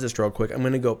pause this real quick. I'm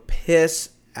going to go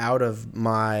piss out of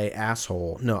my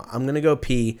asshole. No, I'm going to go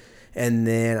pee, and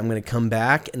then I'm going to come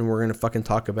back, and we're going to fucking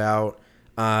talk about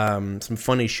some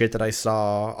funny shit that I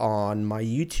saw on my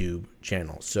YouTube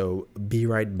channel. So be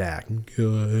right back.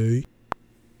 Okay.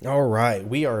 All right,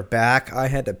 we are back. I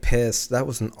had to piss. That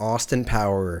was an Austin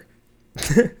Power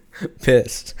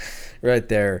pissed right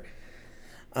there.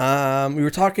 We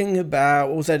were talking about,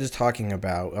 what was I just talking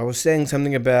about? I was saying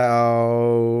something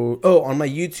about, on my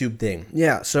YouTube thing.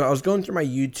 Yeah, so I was going through my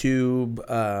YouTube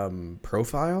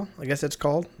profile, I guess it's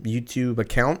called, YouTube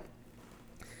account.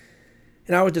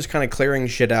 And I was just kind of clearing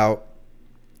shit out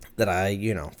that I,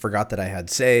 forgot that I had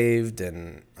saved.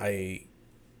 And they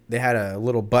had a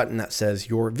little button that says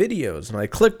your videos. And I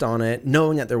clicked on it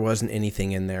knowing that there wasn't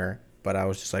anything in there. But I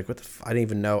was just like, I didn't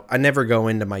even know. I never go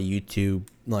into my YouTube,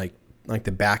 like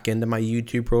the back end of my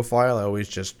YouTube profile. I always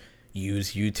just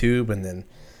use YouTube. And then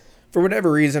for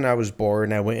whatever reason, I was bored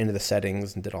and I went into the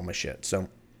settings and did all my shit. So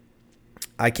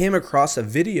I came across a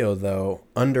video, though,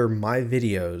 under my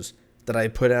videos that I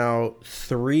put out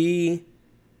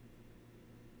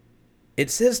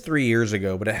it says 3 years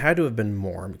ago, but it had to have been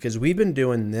more because we've been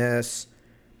doing this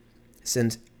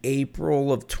since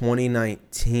April of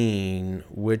 2019,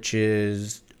 which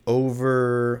is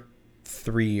over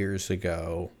 3 years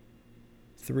ago.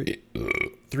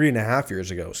 3.5 years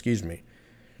ago, excuse me.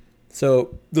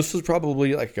 So this was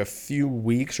probably like a few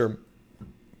weeks or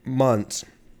months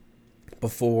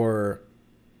before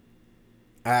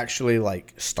I actually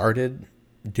started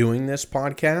doing this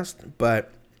podcast,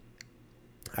 but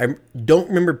I don't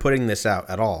remember putting this out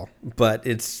at all, but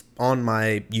it's on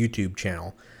my YouTube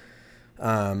channel.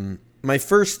 My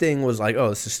first thing was like, oh,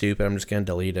 this is stupid. I'm just going to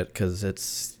delete it because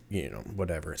it's,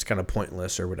 whatever. It's kind of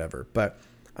pointless or whatever. But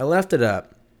I left it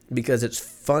up because it's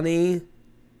funny.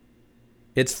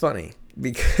 It's funny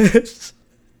because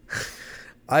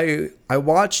I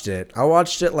watched it. I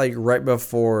watched it right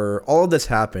before all of this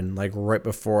happened, right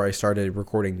before I started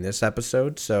recording this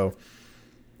episode. So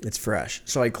it's fresh.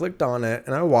 So I clicked on it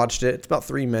and I watched it. It's about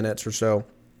 3 minutes or so.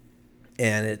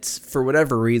 And it's, for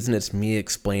whatever reason, it's me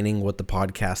explaining what the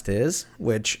podcast is,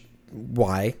 which,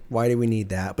 why do we need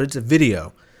that? But it's a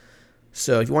video.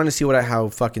 So if you want to see how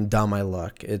fucking dumb I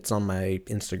look, it's on my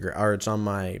Instagram, or it's on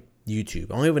my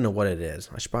YouTube. I don't even know what it is.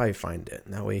 I should probably find it.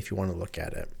 That way, if you want to look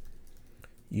at it.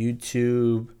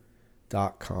 YouTube.com.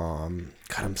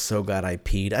 God, I'm so glad I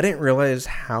peed. I didn't realize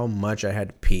how much I had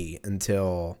to pee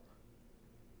until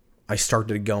I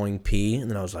started going pee, and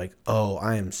then I was like, oh,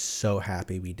 I am so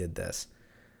happy we did this.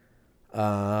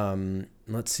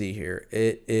 Let's see here.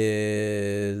 It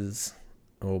is,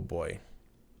 oh boy.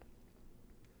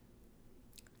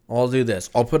 I'll do this.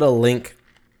 I'll put a link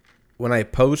when I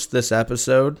post this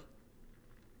episode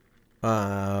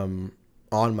on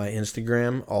my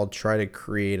Instagram. I'll try to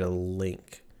create a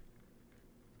link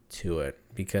to it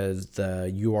because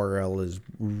the URL is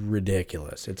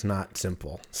ridiculous. It's not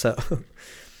simple. So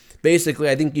basically,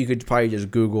 I think you could probably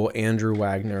just Google Andrew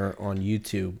Wagner on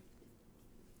YouTube.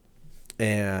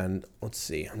 And let's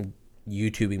see, I'm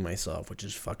YouTubing myself, which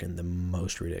is fucking the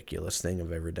most ridiculous thing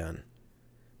I've ever done.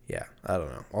 Yeah, I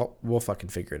don't know. We'll fucking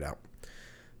figure it out.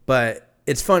 But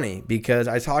it's funny because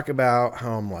I talk about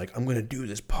how I'm going to do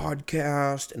this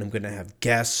podcast and I'm going to have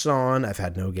guests on. I've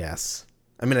had no guests.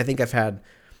 I mean, I think I've had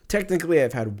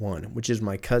one, which is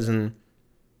my cousin.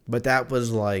 But that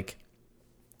was like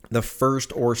the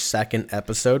first or second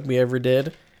episode we ever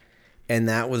did. And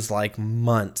that was like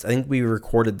months. I think we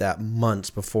recorded that months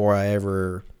before I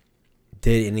ever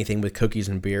did anything with cookies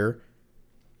and beer.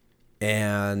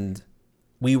 And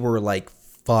we were like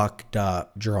fucked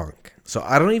up drunk. So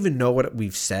I don't even know what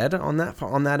we've said on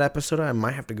that episode. I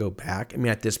might have to go back. I mean,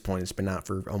 at this point, it's been out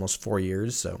for almost 4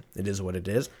 years, so it is what it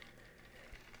is.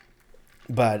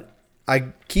 But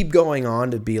I keep going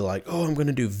on to be like, oh, I'm going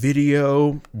to do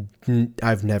video.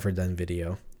 I've never done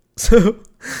video. So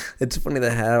it's funny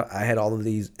that I had all of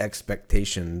these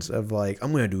expectations of like,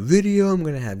 I'm going to do video. I'm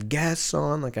going to have guests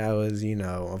on. Like I was,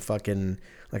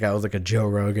 like I was like a Joe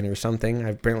Rogan or something.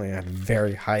 I apparently had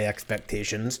very high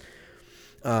expectations.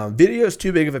 Video is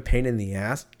too big of a pain in the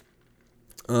ass.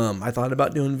 I thought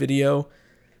about doing video,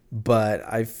 but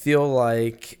I feel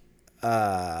like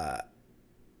for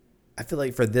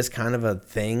this kind of a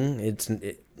thing,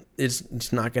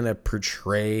 it's not gonna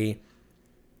portray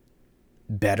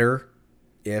better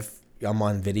if I'm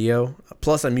on video.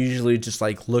 Plus, I'm usually just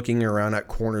like looking around at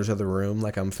corners of the room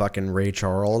like I'm fucking Ray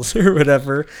Charles or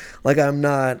whatever. Like I'm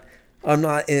not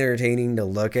entertaining to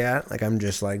look at. Like I'm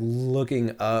just like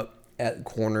looking up at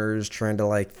corners trying to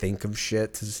like think of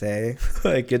shit to say.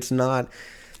 Like it's not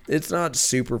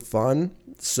super fun.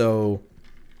 So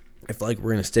if like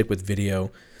we're gonna stick with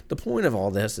video, the point of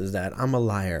all this is that I'm a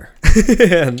liar.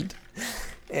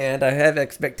 and I have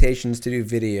expectations to do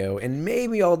video, and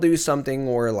maybe I'll do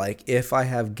something where like if I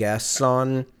have guests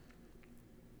on,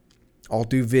 I'll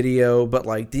do video, but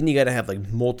like then you gotta have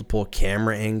like multiple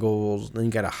camera angles, then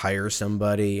you gotta hire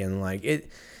somebody, and like it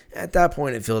at that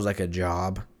point it feels like a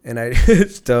job. And I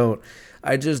don't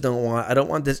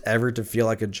want this ever to feel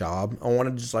like a job. I want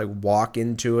to just like walk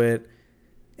into it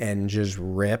and just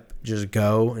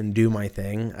go and do my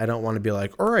thing. I don't want to be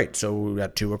like, all right, so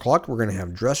at 2:00, we're going to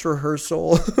have dress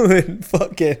rehearsal and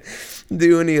fucking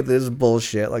do any of this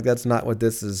bullshit. Like that's not what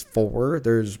this is for.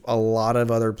 There's a lot of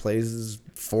other places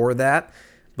for that,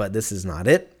 but this is not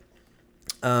it.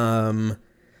 So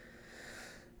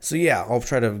yeah, I'll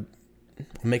try to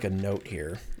make a note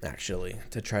here actually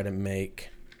to try to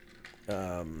make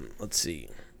let's see,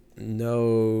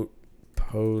 note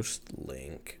post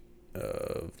link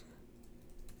of,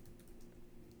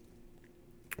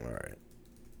 all right,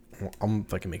 I'm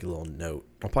fucking make a little note.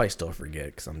 I'll probably still forget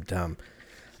because I'm dumb.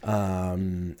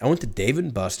 I went to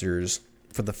Dave & Buster's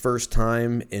for the first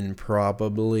time in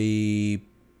probably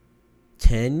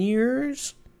 10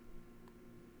 years.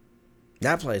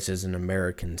 That place is an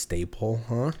American staple,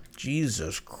 huh?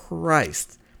 Jesus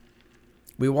Christ.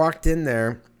 We walked in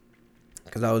there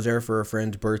because I was there for a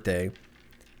friend's birthday,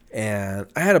 and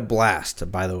I had a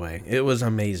blast, by the way. It was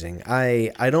amazing.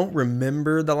 I don't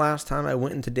remember the last time I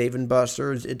went into Dave &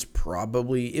 Buster's. It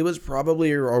was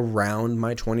probably around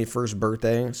my 21st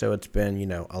birthday, so it's been,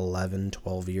 11,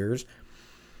 12 years.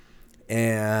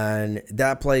 And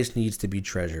that place needs to be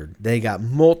treasured. They got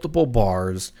multiple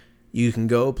bars. You can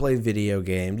go play video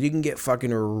games. You can get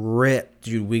fucking ripped.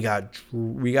 Dude, we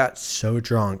got so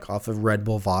drunk off of Red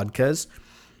Bull vodkas.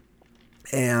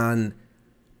 And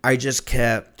I just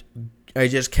kept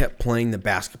playing the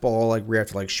basketball, like we have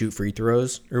to like shoot free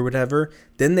throws or whatever.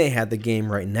 Then they had the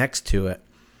game right next to it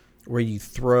where you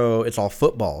throw, it's all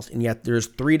footballs. And yet there's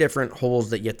 3 different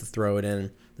holes that you have to throw it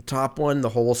in. The top one, the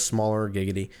hole's smaller,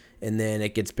 giggity. And then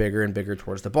it gets bigger and bigger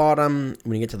towards the bottom.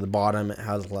 When you get to the bottom, it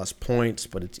has less points,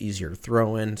 but it's easier to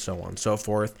throw in, so on and so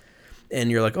forth.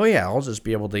 And you're like, oh yeah, I'll just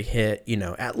be able to hit,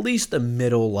 at least the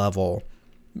middle level,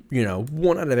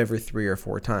 1 out of every 3 or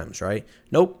 4 times, right?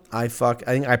 Nope. I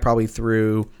think I probably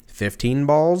threw 15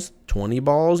 balls, 20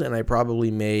 balls, and I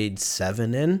probably made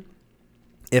 7 in,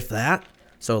 if that.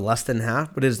 So less than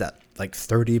half. What is that? Like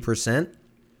 30%?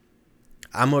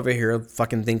 I'm over here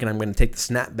fucking thinking I'm going to take the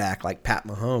snap back like Pat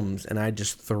Mahomes, and I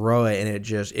just throw it, and it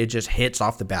just hits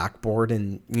off the backboard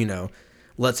and,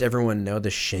 lets everyone know the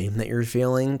shame that you're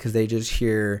feeling because they just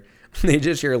hear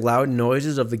loud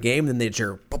noises of the game, and then they just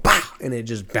hear pa-pa, and it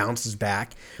just bounces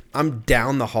back. I'm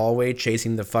down the hallway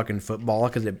chasing the fucking football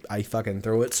because I fucking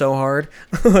throw it so hard.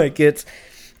 Like it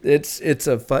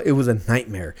was a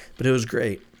nightmare, but it was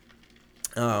great.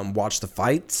 Watch the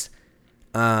fights.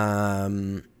 If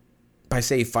I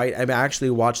say fight, I actually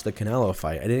watched the Canelo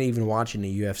fight. I didn't even watch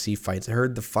any UFC fights. I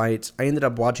heard the fights. I ended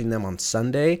up watching them on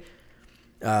Sunday.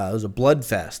 It was a blood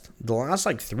fest. The last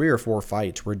like 3 or 4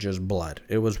 fights were just blood.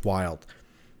 It was wild.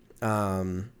 I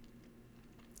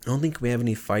don't think we have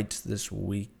any fights this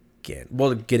weekend.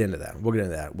 We'll get into that. We'll get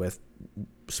into that with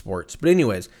sports. But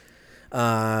anyways,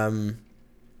 yeah,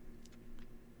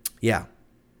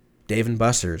 Dave and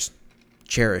Buster's,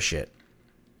 cherish it.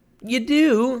 You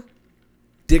do.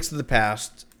 Dicks of the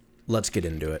past. Let's get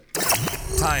into it.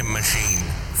 Time machine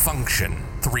function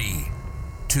 3,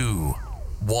 2,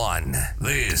 1.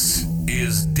 This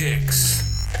is Dicks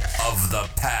of the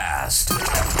Past.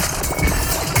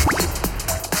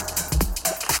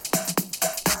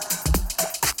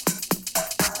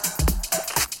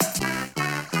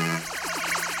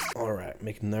 All right,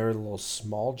 make another little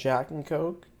small Jack and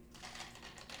Coke.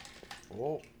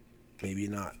 Oh, maybe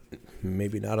not.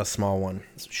 Maybe not a small one.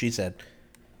 That's what she said.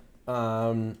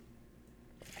 Ooh,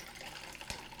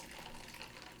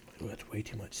 that's way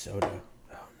too much soda.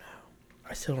 Oh no.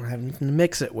 I still don't have anything to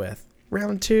mix it with.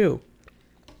 Round 2.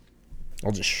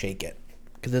 I'll just shake it.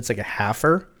 Because it's like a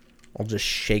halfer. I'll just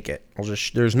shake it.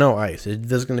 There's no ice.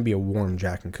 There's going to be a warm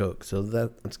Jack and Coke. So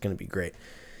that's going to be great.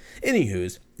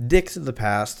 Anywho's, Dicks of the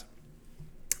Past.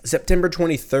 September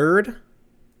 23rd.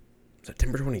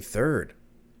 September 23rd.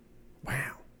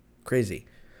 Wow. Crazy.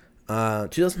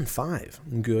 2005.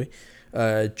 Okay.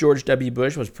 George W.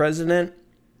 Bush was president.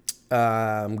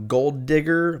 Gold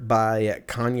Digger by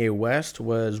Kanye West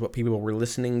was what people were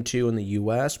listening to in the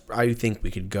U.S. I think we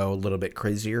could go a little bit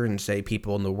crazier and say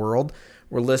people in the world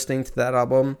were listening to that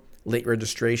album. Late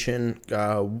Registration.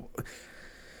 I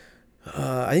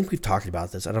think we've talked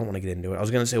about this. I don't want to get into it. I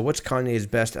was going to say, what's Kanye's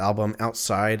best album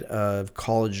outside of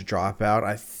College Dropout?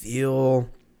 I feel...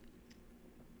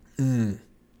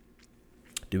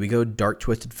 Do we go Dark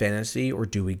Twisted Fantasy or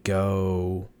do we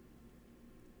go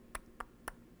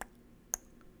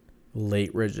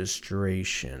Late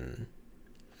Registration?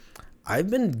 I've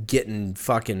been getting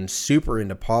fucking super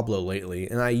into Pablo lately,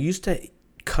 and I used to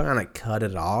kind of cut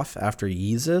it off after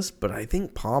Yeezus, but I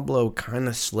think Pablo kind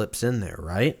of slips in there,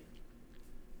 right?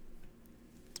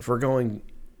 If we're going,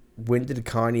 when did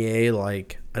Kanye,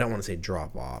 like, I don't want to say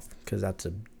drop off, because that's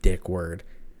a dick word.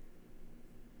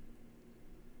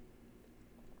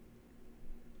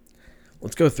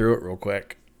 Let's go through it real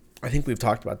quick. I think we've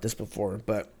talked about this before,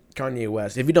 but Kanye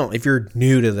West, if you're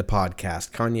new to the podcast,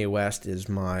 Kanye West is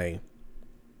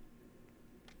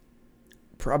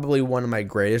probably one of my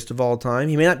greatest of all time.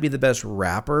 He may not be the best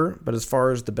rapper, but as far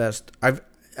as the best,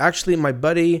 my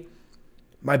buddy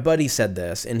said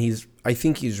this, and I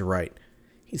think he's right.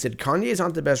 He said, Kanye is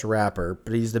not the best rapper,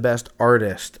 but he's the best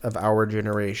artist of our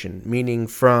generation, meaning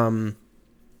from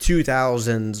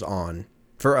 2000s on,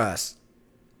 for us.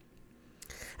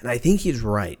 And I think he's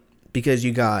right, because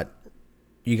you got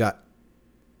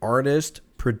artist,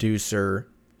 producer,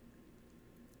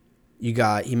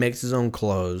 he makes his own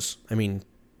clothes. I mean,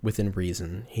 within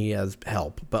reason. He has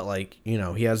help, but he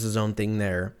has his own thing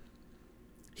there.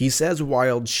 He says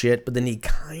wild shit, but then he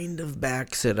kind of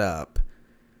backs it up.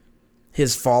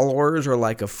 His followers are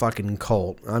like a fucking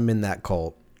cult. I'm in that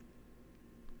cult.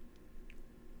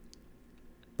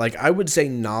 Like, I would say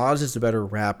Nas is a better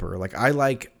rapper.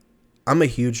 I'm a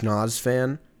huge Nas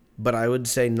fan, but I would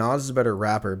say Nas is a better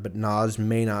rapper, but Nas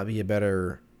may not be a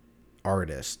better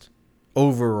artist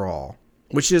overall,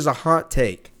 which is a hot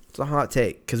take. It's a hot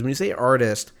take, because when you say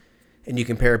artist and you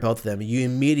compare both of them, you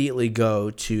immediately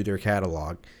go to their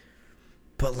catalog.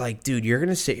 But dude, you're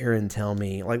gonna sit here and tell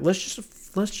me, let's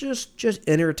just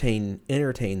entertain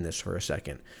this for a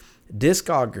second.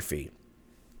 Discography,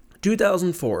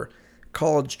 2004,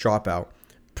 College Dropout.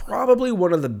 Probably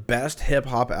one of the best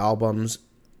hip-hop albums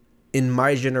in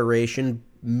my generation,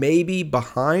 maybe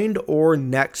behind or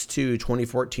next to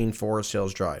 2014 Forest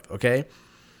Hills Drive, okay?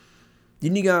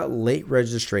 Then you got Late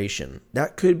Registration.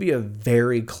 That could be a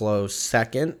very close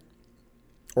second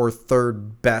or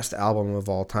third best album of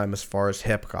all time as far as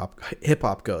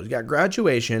hip-hop goes. You got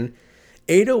Graduation.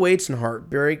 808s and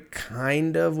Heartbreak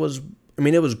kind of was,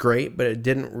 it was great, but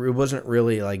it wasn't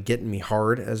really getting me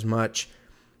hard as much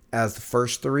as the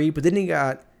first 3, but then you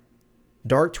got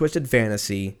Dark Twisted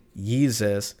Fantasy,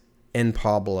 Yeezus, and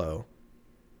Pablo.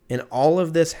 And all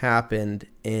of this happened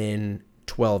in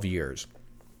 12 years.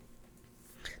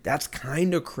 That's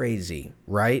kind of crazy,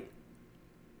 right?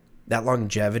 That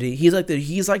longevity. He's like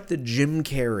the Jim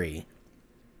Carrey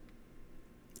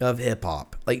of hip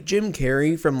hop. Jim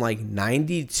Carrey from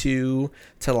 92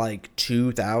 to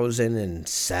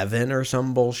 2007 or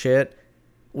some bullshit.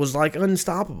 was like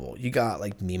unstoppable. You got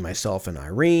like Me, Myself, and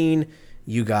Irene.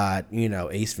 You got,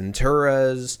 Ace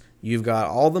Ventura's. You've got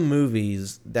all the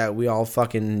movies that we all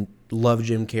fucking love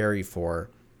Jim Carrey for.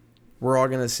 We're all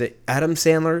going to say Adam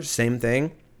Sandler, same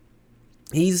thing.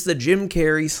 He's the Jim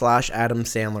Carrey / Adam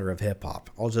Sandler of hip hop.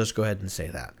 I'll just go ahead and say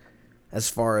that. As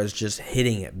far as just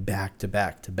hitting it back to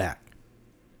back to back.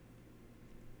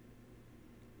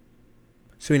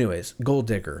 So anyways, Gold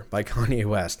Digger by Kanye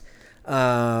West.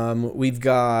 We've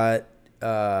got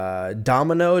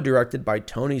Domino, directed by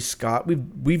Tony Scott.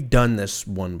 We've done this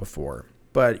one before,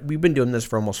 but we've been doing this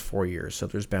for almost 4 years, so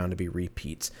there's bound to be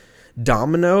repeats.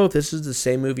 Domino, this is the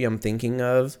same movie I'm thinking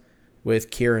of with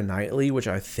Keira Knightley, which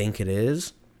I think it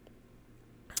is.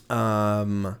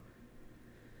 Was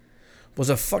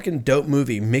a fucking dope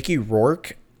movie. Mickey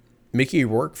Rourke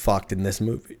fucked in this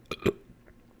movie.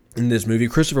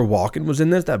 Christopher Walken was in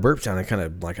this. That burp sounded kind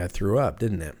of like I threw up,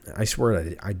 didn't it? I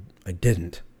swear I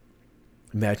didn't.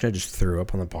 Imagine I just threw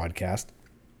up on the podcast.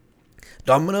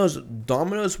 Domino's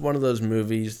one of those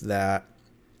movies that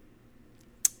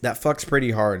fucks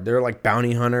pretty hard. They're like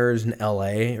bounty hunters in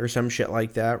LA or some shit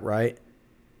like that, right?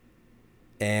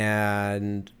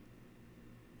 And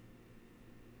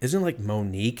isn't like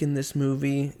Monique in this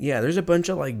movie? Yeah, there's a bunch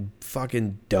of like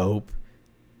fucking dope.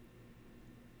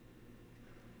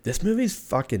 This movie's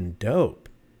fucking dope.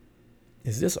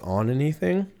 Is this on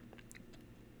anything?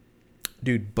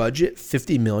 Dude, budget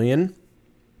 $50 million.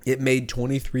 It made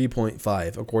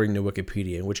 23.5 according to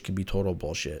Wikipedia, which could be total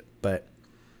bullshit. But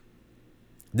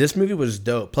this movie was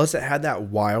dope. Plus, it had that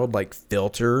wild like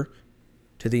filter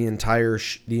to the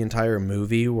entire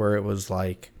movie, where it was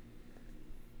like,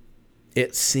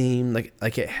 it seemed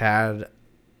like it had,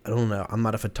 I don't know. I'm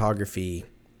not a photography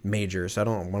major, so I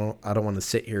don't want to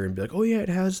sit here and be like, oh yeah, it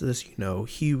has this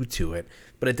hue to it.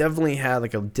 But it definitely had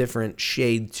like a different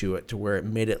shade to it, to where it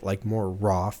made it like more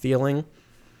raw feeling.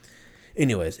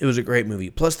 Anyways, it was a great movie.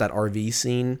 Plus that RV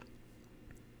scene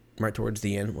right towards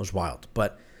the end was wild.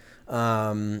 But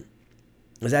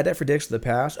is that it for Dicks of the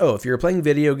Past? Oh, if you're playing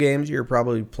video games, you're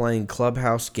probably playing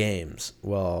Clubhouse Games.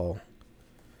 Well,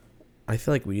 I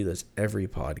feel like we do this every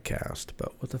podcast,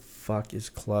 but what the fuck is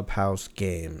Clubhouse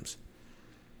Games?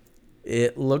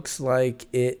 It looks like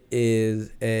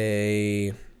it's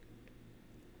a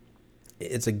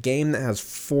game that has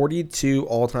 42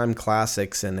 all-time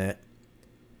classics in it.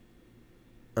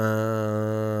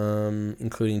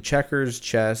 Including checkers,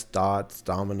 chess, dots,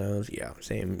 dominoes. Yeah,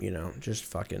 same, just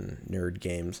fucking nerd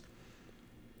games.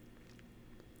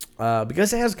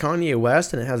 Because it has Kanye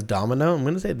West and it has Domino, I'm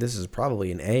going to say this is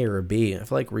probably an A or a B. I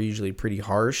feel like we're usually pretty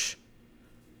harsh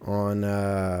on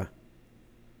our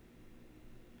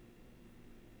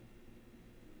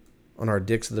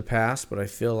Dicks of the Past, but I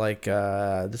feel like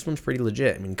this one's pretty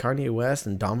legit. I mean, Kanye West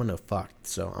and Domino fucked,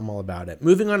 so I'm all about it.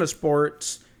 Moving on to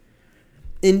sports.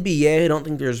 NBA, I don't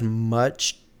think there's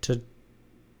much to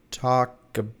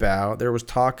talk about. There was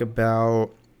talk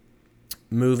about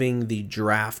moving the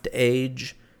draft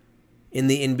age in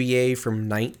the NBA from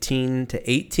 19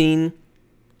 to 18.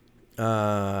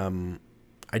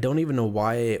 I don't even know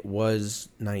why it was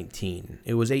 19.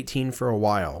 It was 18 for a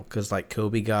while because like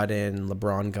Kobe got in,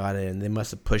 LeBron got in. They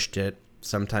must have pushed it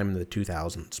sometime in the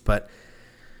 2000s. But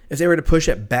if they were to push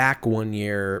it back 1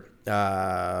 year,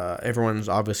 everyone's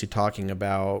obviously talking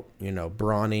about,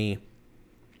 Bronny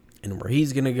and where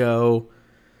he's going to go.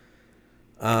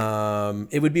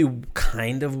 It would be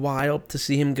kind of wild to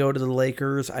see him go to the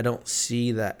Lakers. I don't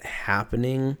see that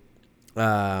happening.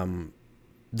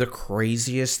 The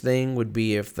craziest thing would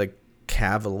be if the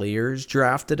Cavaliers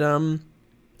drafted him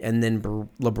and then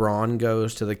LeBron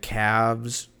goes to the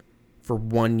Cavs for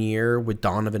 1 year with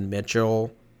Donovan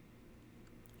Mitchell.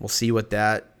 We'll see what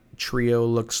that trio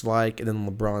looks like, and then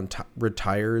LeBron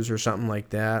retires or something like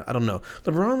that. I don't know.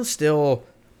 LeBron's still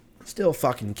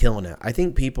fucking killing it. I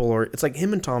think it's like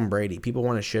him and Tom Brady. People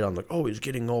want to shit on like, oh, he's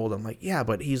getting old. I'm like, yeah,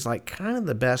 but he's like kind of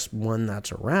the best one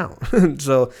that's around.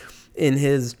 So in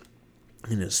his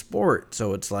sport.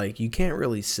 So it's like, you can't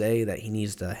really say that he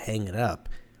needs to hang it up,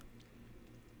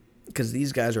 because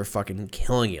these guys are fucking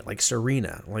killing it. Like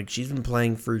Serena, like she's been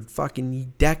playing for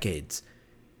fucking decades.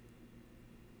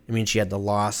 I mean, she had the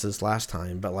losses last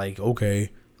time, but like,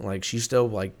 okay, like she's still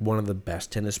like one of the best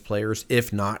tennis players,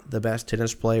 if not the best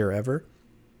tennis player ever.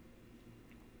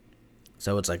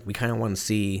 So it's like, we kind of want to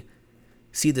see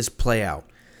this play out.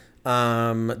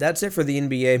 That's it for the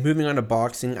NBA. Moving on to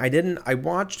boxing. I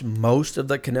watched most of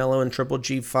the Canelo and Triple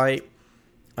G fight.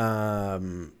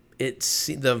 It's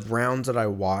the rounds that I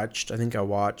watched. I think I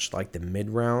watched like the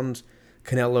mid rounds.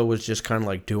 Canelo was just kind of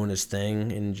like doing his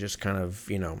thing and just kind of,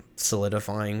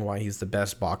 solidifying why he's the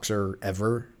best boxer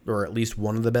ever, or at least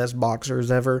one of the best boxers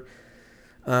ever.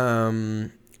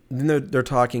 Then they're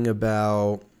talking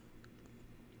about,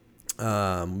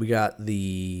 we got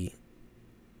the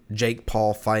Jake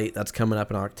Paul fight that's coming up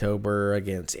in October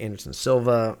against Anderson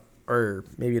Silva, or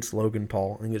maybe it's Logan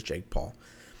Paul. I think it's Jake Paul.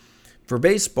 For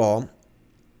baseball,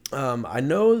 I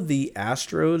know the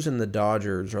Astros and the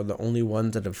Dodgers are the only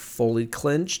ones that have fully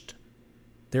clinched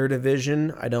their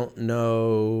division. I don't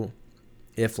know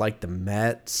if like the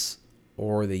Mets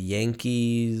or the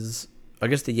Yankees. I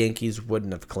guess the Yankees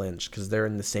wouldn't have clinched because they're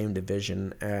in the same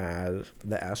division as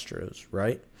the Astros,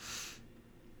 right?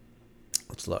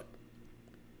 Let's look.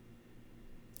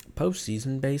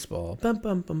 Postseason baseball. Bum,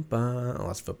 bum, bum, bum. Oh,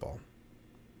 that's football.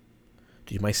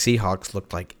 Dude, my Seahawks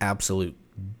looked like absolute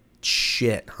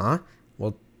shit, huh?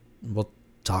 We'll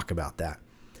talk about that.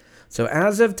 So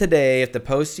as of today, if the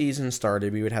postseason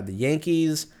started, we would have the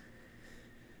Yankees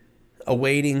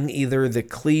awaiting either the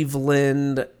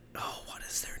Cleveland, what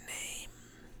is their name?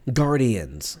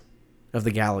 Guardians of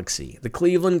the Galaxy. The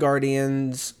Cleveland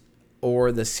Guardians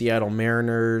or the Seattle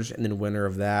Mariners, and then winner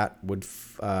of that would,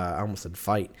 I almost said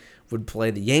fight, would play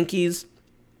the Yankees.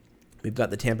 We've got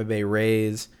the Tampa Bay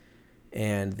Rays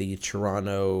and the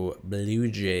Toronto Blue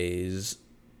Jays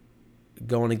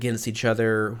going against each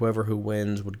other. Whoever who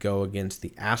wins would go against the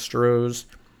Astros.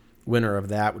 Winner of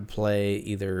that would play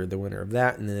either the winner of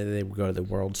that, and then they would go to the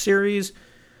World Series.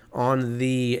 On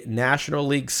the National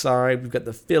League side, we've got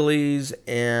the Phillies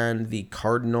and the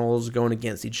Cardinals going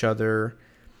against each other.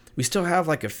 We still have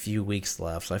like a few weeks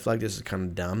left, so I feel like this is kind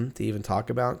of dumb to even talk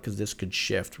about because this could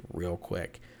shift real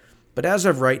quick. But as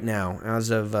of right now, as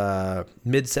of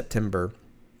mid-September,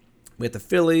 we have the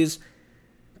Phillies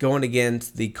going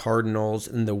against the Cardinals,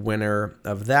 and the winner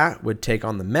of that would take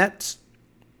on the Mets.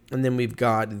 And then we've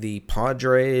got the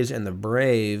Padres and the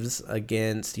Braves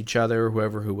against each other.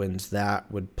 Whoever who wins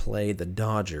that would play the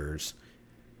Dodgers.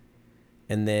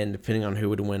 And then depending on who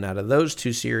would win out of those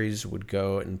two series would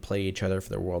go and play each other for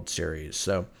the World Series.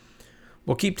 So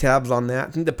we'll keep tabs on that.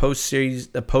 I think the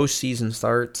postseason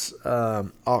starts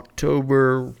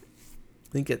October,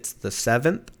 I think it's the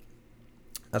 7th.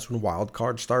 That's when Wild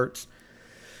Card starts.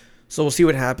 So we'll see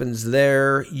what happens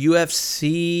there.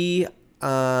 UFC,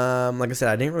 like I said,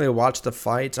 I didn't really watch the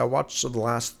fights. I watched the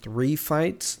last 3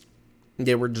 fights.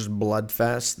 They were just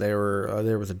bloodfest.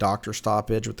 There was a doctor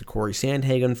stoppage with the Corey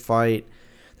Sandhagen fight.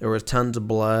 There was tons of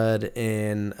blood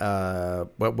in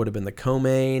what would have been the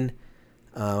co-main.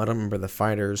 I don't remember the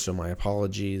fighters, so my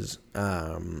apologies.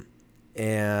 And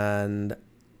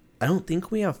I don't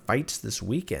think we have fights this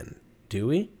weekend, do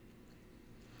we?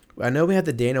 I know we had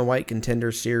the Dana White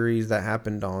Contender Series that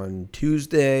happened on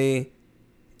Tuesday,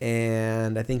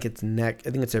 and I think it's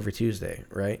every Tuesday,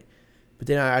 right? But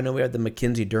then I know we had the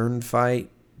Mackenzie Dern fight,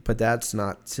 but that's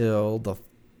not till the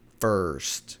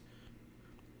 1st.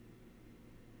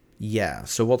 Yeah,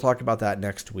 so we'll talk about that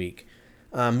next week.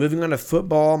 Moving on to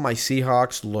football, my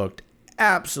Seahawks looked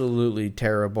absolutely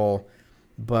terrible,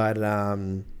 but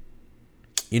at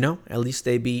least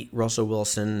they beat Russell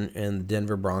Wilson and the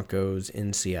Denver Broncos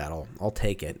in Seattle. I'll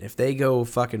take it. If they go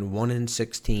fucking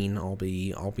 1-16,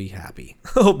 I'll be happy.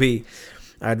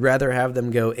 I'd rather have them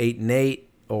go 8-8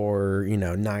 or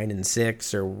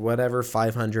 9-6 or whatever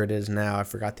 500 is now. I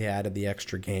forgot they added the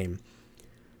extra game.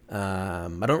 I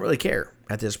don't really care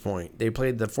at this point. They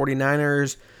played the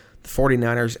 49ers. The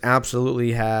 49ers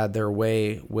absolutely had their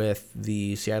way with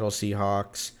the Seattle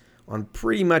Seahawks on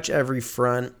pretty much every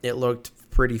front. It looked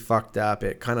pretty fucked up.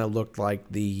 It kind of looked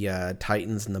like the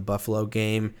Titans and the Buffalo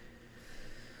game.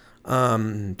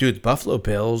 Dude, the Buffalo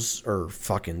Bills are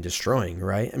fucking destroying,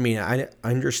 right? I mean, I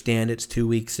understand it's 2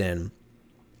 weeks in,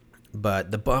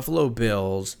 but the Buffalo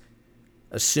Bills,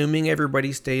 assuming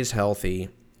everybody stays healthy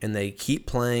and they keep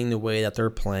playing the way that they're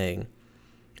playing,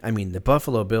 I mean, the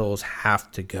Buffalo Bills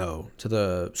have to go to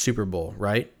the Super Bowl,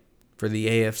 right? For the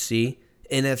AFC.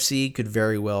 NFC could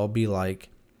very well be like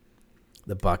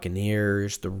the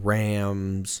Buccaneers, the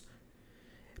Rams,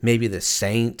 maybe the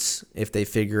Saints if they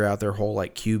figure out their whole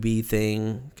like QB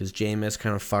thing, because Jameis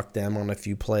kind of fucked them on a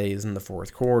few plays in the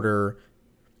fourth quarter.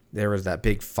 There was that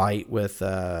big fight with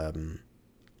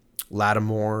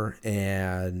Lattimore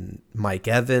and Mike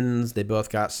Evans. They both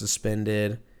got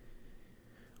suspended,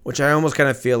 which I almost kind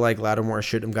of feel like Lattimore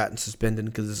should have gotten suspended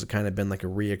because this has kind of been like a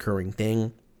reoccurring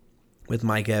thing with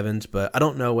Mike Evans, but I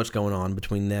don't know what's going on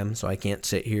between them, so I can't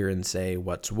sit here and say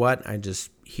what's what. I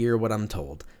just hear what I'm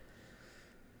told.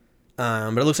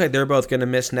 But it looks like they're both going to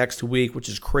miss next week, which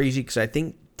is crazy because I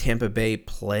think Tampa Bay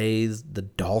plays the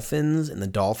Dolphins, and the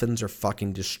Dolphins are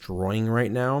fucking destroying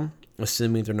right now.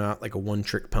 assuming they're not like a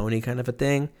one-trick pony kind of a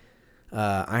thing.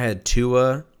 I had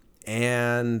Tua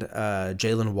and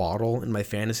Jalen Waddle in my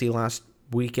fantasy last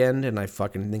weekend, and I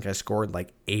fucking think I scored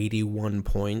like 81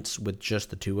 points with just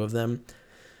the two of them.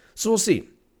 So we'll see.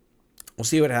 We'll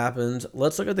see what happens.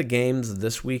 Let's look at the games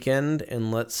this weekend,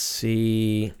 and let's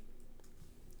see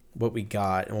what we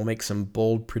got, and we'll make some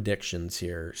bold predictions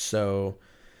here. So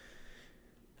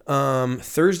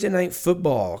Thursday Night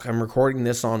Football. I'm recording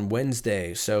this on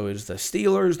Wednesday, so it's the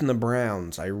Steelers and the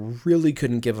Browns. I really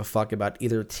couldn't give a fuck about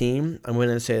either team. I'm going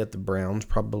to say that the Browns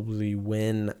probably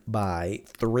win by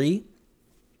 3.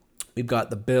 We've got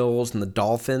the Bills and the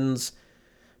Dolphins.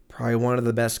 Probably one of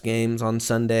the best games on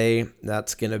Sunday.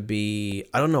 That's going to be,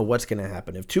 I don't know what's going to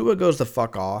happen. If Tua goes the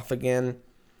fuck off again,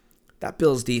 that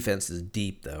Bills defense is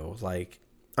deep, though. Like,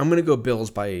 I'm going to go Bills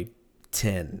by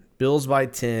 10. Bills by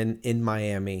 10 in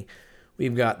Miami.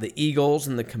 We've got the Eagles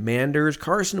and the Commanders.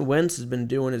 Carson Wentz has been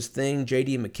doing his thing.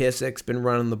 J.D. McKissick's been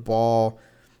running the ball.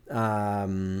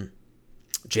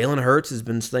 Jalen Hurts has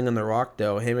been slinging the rock,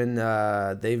 though. Him and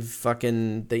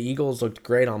the Eagles looked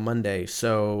great on Monday.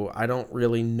 So I don't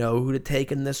really know who to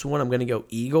take in this one. I'm going to go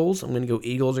Eagles.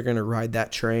 Eagles are going to ride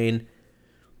that train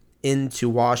into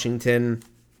Washington.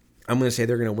 I'm going to say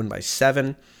they're going to win by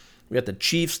 7. We got the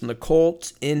Chiefs and the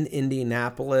Colts in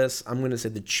Indianapolis. I'm going to say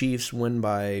the Chiefs win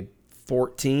by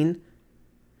 14.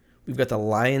 We've got the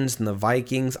Lions and the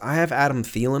Vikings. I have Adam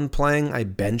Thielen playing. I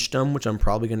benched him, which I'm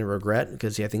probably going to regret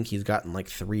because I think he's gotten like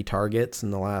 3 targets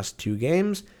in the last 2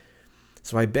 games.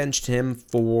 So I benched him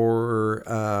for,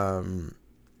 I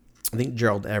think,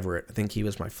 Gerald Everett. I think he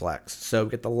was my flex. So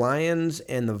we got the Lions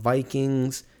and the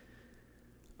Vikings.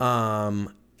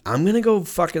 I'm going to go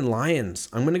fucking Lions.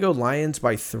 I'm going to go Lions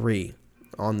by 3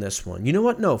 on this one. You know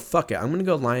what? No, fuck it. I'm going to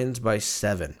go Lions by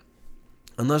 7.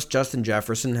 Unless Justin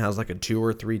Jefferson has like a 2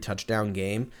 or 3 touchdown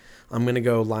game, I'm going to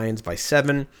go Lions by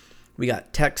 7. We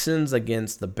got Texans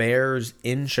against the Bears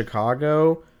in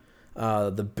Chicago.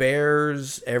 The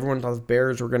Bears, everyone thought the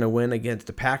Bears were going to win against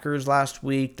the Packers last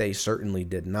week. They certainly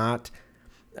did not.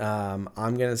 I'm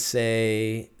going to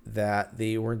say that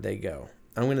where'd they go?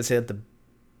 I'm going to say that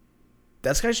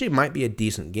that's actually might be a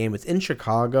decent game. It's in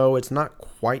Chicago. It's not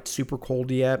quite super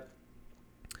cold yet.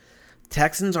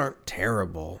 Texans aren't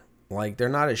terrible. Like, they're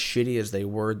not as shitty as they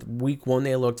were. Week 1,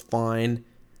 they looked fine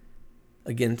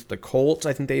against the Colts.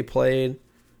 I think they played.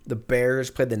 The Bears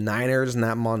played the Niners in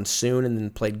that monsoon and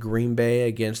then played Green Bay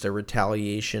against a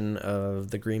retaliation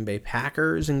of the Green Bay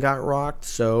Packers and got rocked.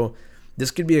 So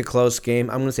this could be a close game.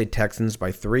 I'm going to say Texans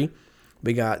by 3.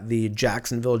 We got the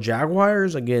Jacksonville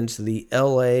Jaguars against the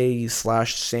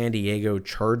LA/San Diego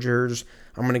Chargers.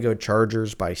 I'm going to go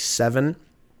Chargers by 7.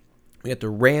 We got the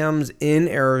Rams in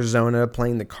Arizona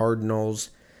playing the Cardinals.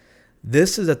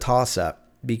 This is a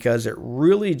toss-up because it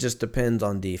really just depends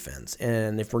on defense.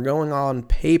 And if we're going on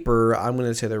paper, I'm going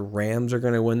to say the Rams are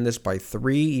going to win this by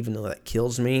 3, even though that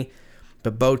kills me.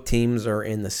 But both teams are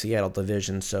in the Seattle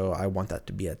division, so I want that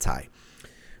to be a tie.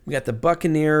 We got the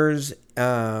Buccaneers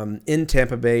in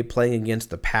Tampa Bay playing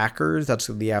against the Packers. That's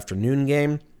the afternoon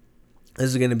game. This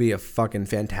is going to be a fucking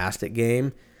fantastic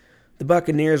game. The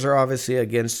Buccaneers are obviously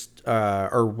against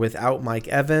or without Mike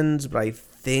Evans, but I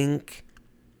think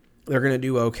they're going to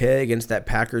do okay against that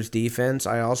Packers defense.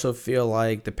 I also feel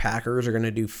like the Packers are going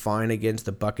to do fine against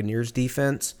the Buccaneers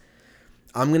defense.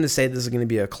 I'm going to say this is going to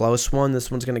be a close one.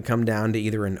 This one's going to come down to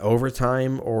either an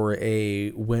overtime or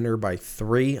a winner by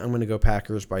 3. I'm going to go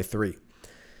Packers by 3.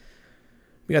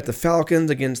 We got the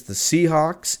Falcons against the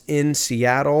Seahawks in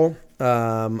Seattle.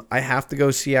 I have to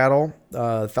go Seattle.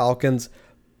 Falcons.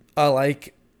 I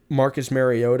like Marcus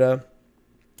Mariota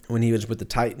when he was with the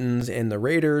Titans and the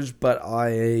Raiders, but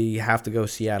I have to go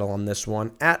Seattle on this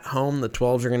one. At home, the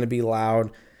 12s are going to be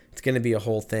loud. It's going to be a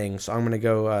whole thing, so I'm going to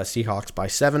go Seahawks by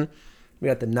 7. We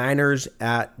got the Niners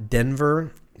at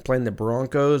Denver playing the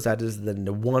Broncos. That is the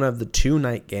one of the 2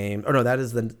 night games. Oh no, that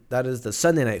is the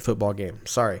Sunday night football game.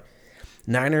 Sorry.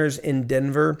 Niners in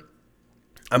Denver.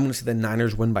 I'm going to say the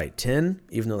Niners win by 10,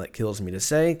 even though that kills me to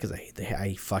say because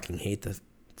I fucking hate the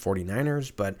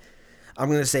 49ers, but I'm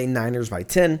going to say Niners by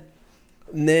 10.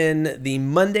 And then the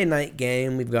Monday night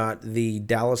game, we've got the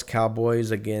Dallas Cowboys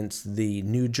against the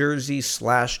New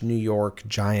Jersey/New York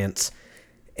Giants.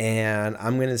 And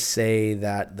I'm going to say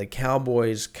that the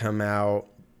Cowboys come out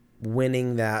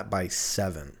winning that by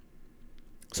 7.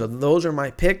 So those are my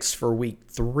picks for week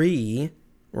 3.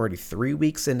 We're already 3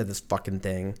 weeks into this fucking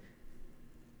thing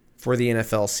for the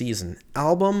NFL season.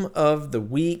 Album of the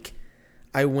week.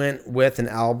 I went with an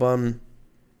album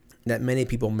that many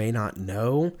people may not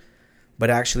know, but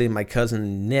actually my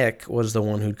cousin Nick was the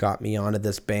one who got me onto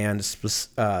this band,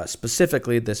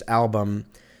 specifically this album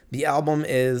The album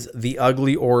is The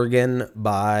Ugly Organ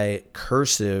by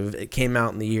Cursive. It came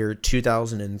out in the year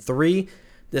 2003.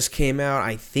 This came out,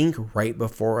 I think, right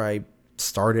before I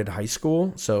started high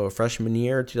school. So freshman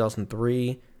year,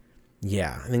 2003.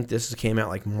 Yeah, I think this came out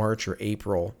like March or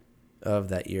April of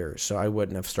that year. So I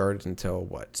wouldn't have started until,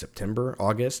 September,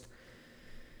 August?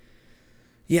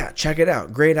 Yeah, check it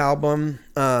out. Great album.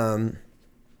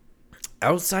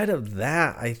 Outside of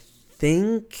that, I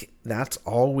think that's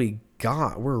all we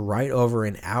got. We're right over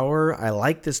an hour. I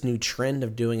like this new trend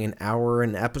of doing an hour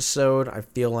an episode. I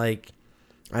feel like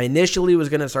I initially was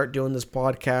going to start doing this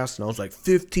podcast, and I was like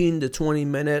 15 to 20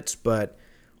 minutes, but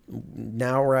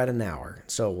now we're at an hour.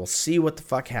 So we'll see what the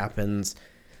fuck happens.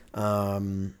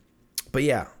 But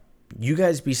yeah, you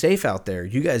guys be safe out there.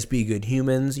 You guys be good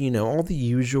humans. You know, all the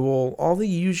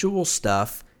usual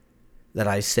stuff that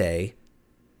I say.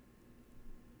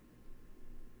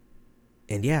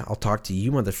 And yeah, I'll talk to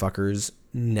you motherfuckers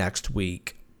next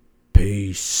week.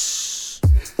 Peace.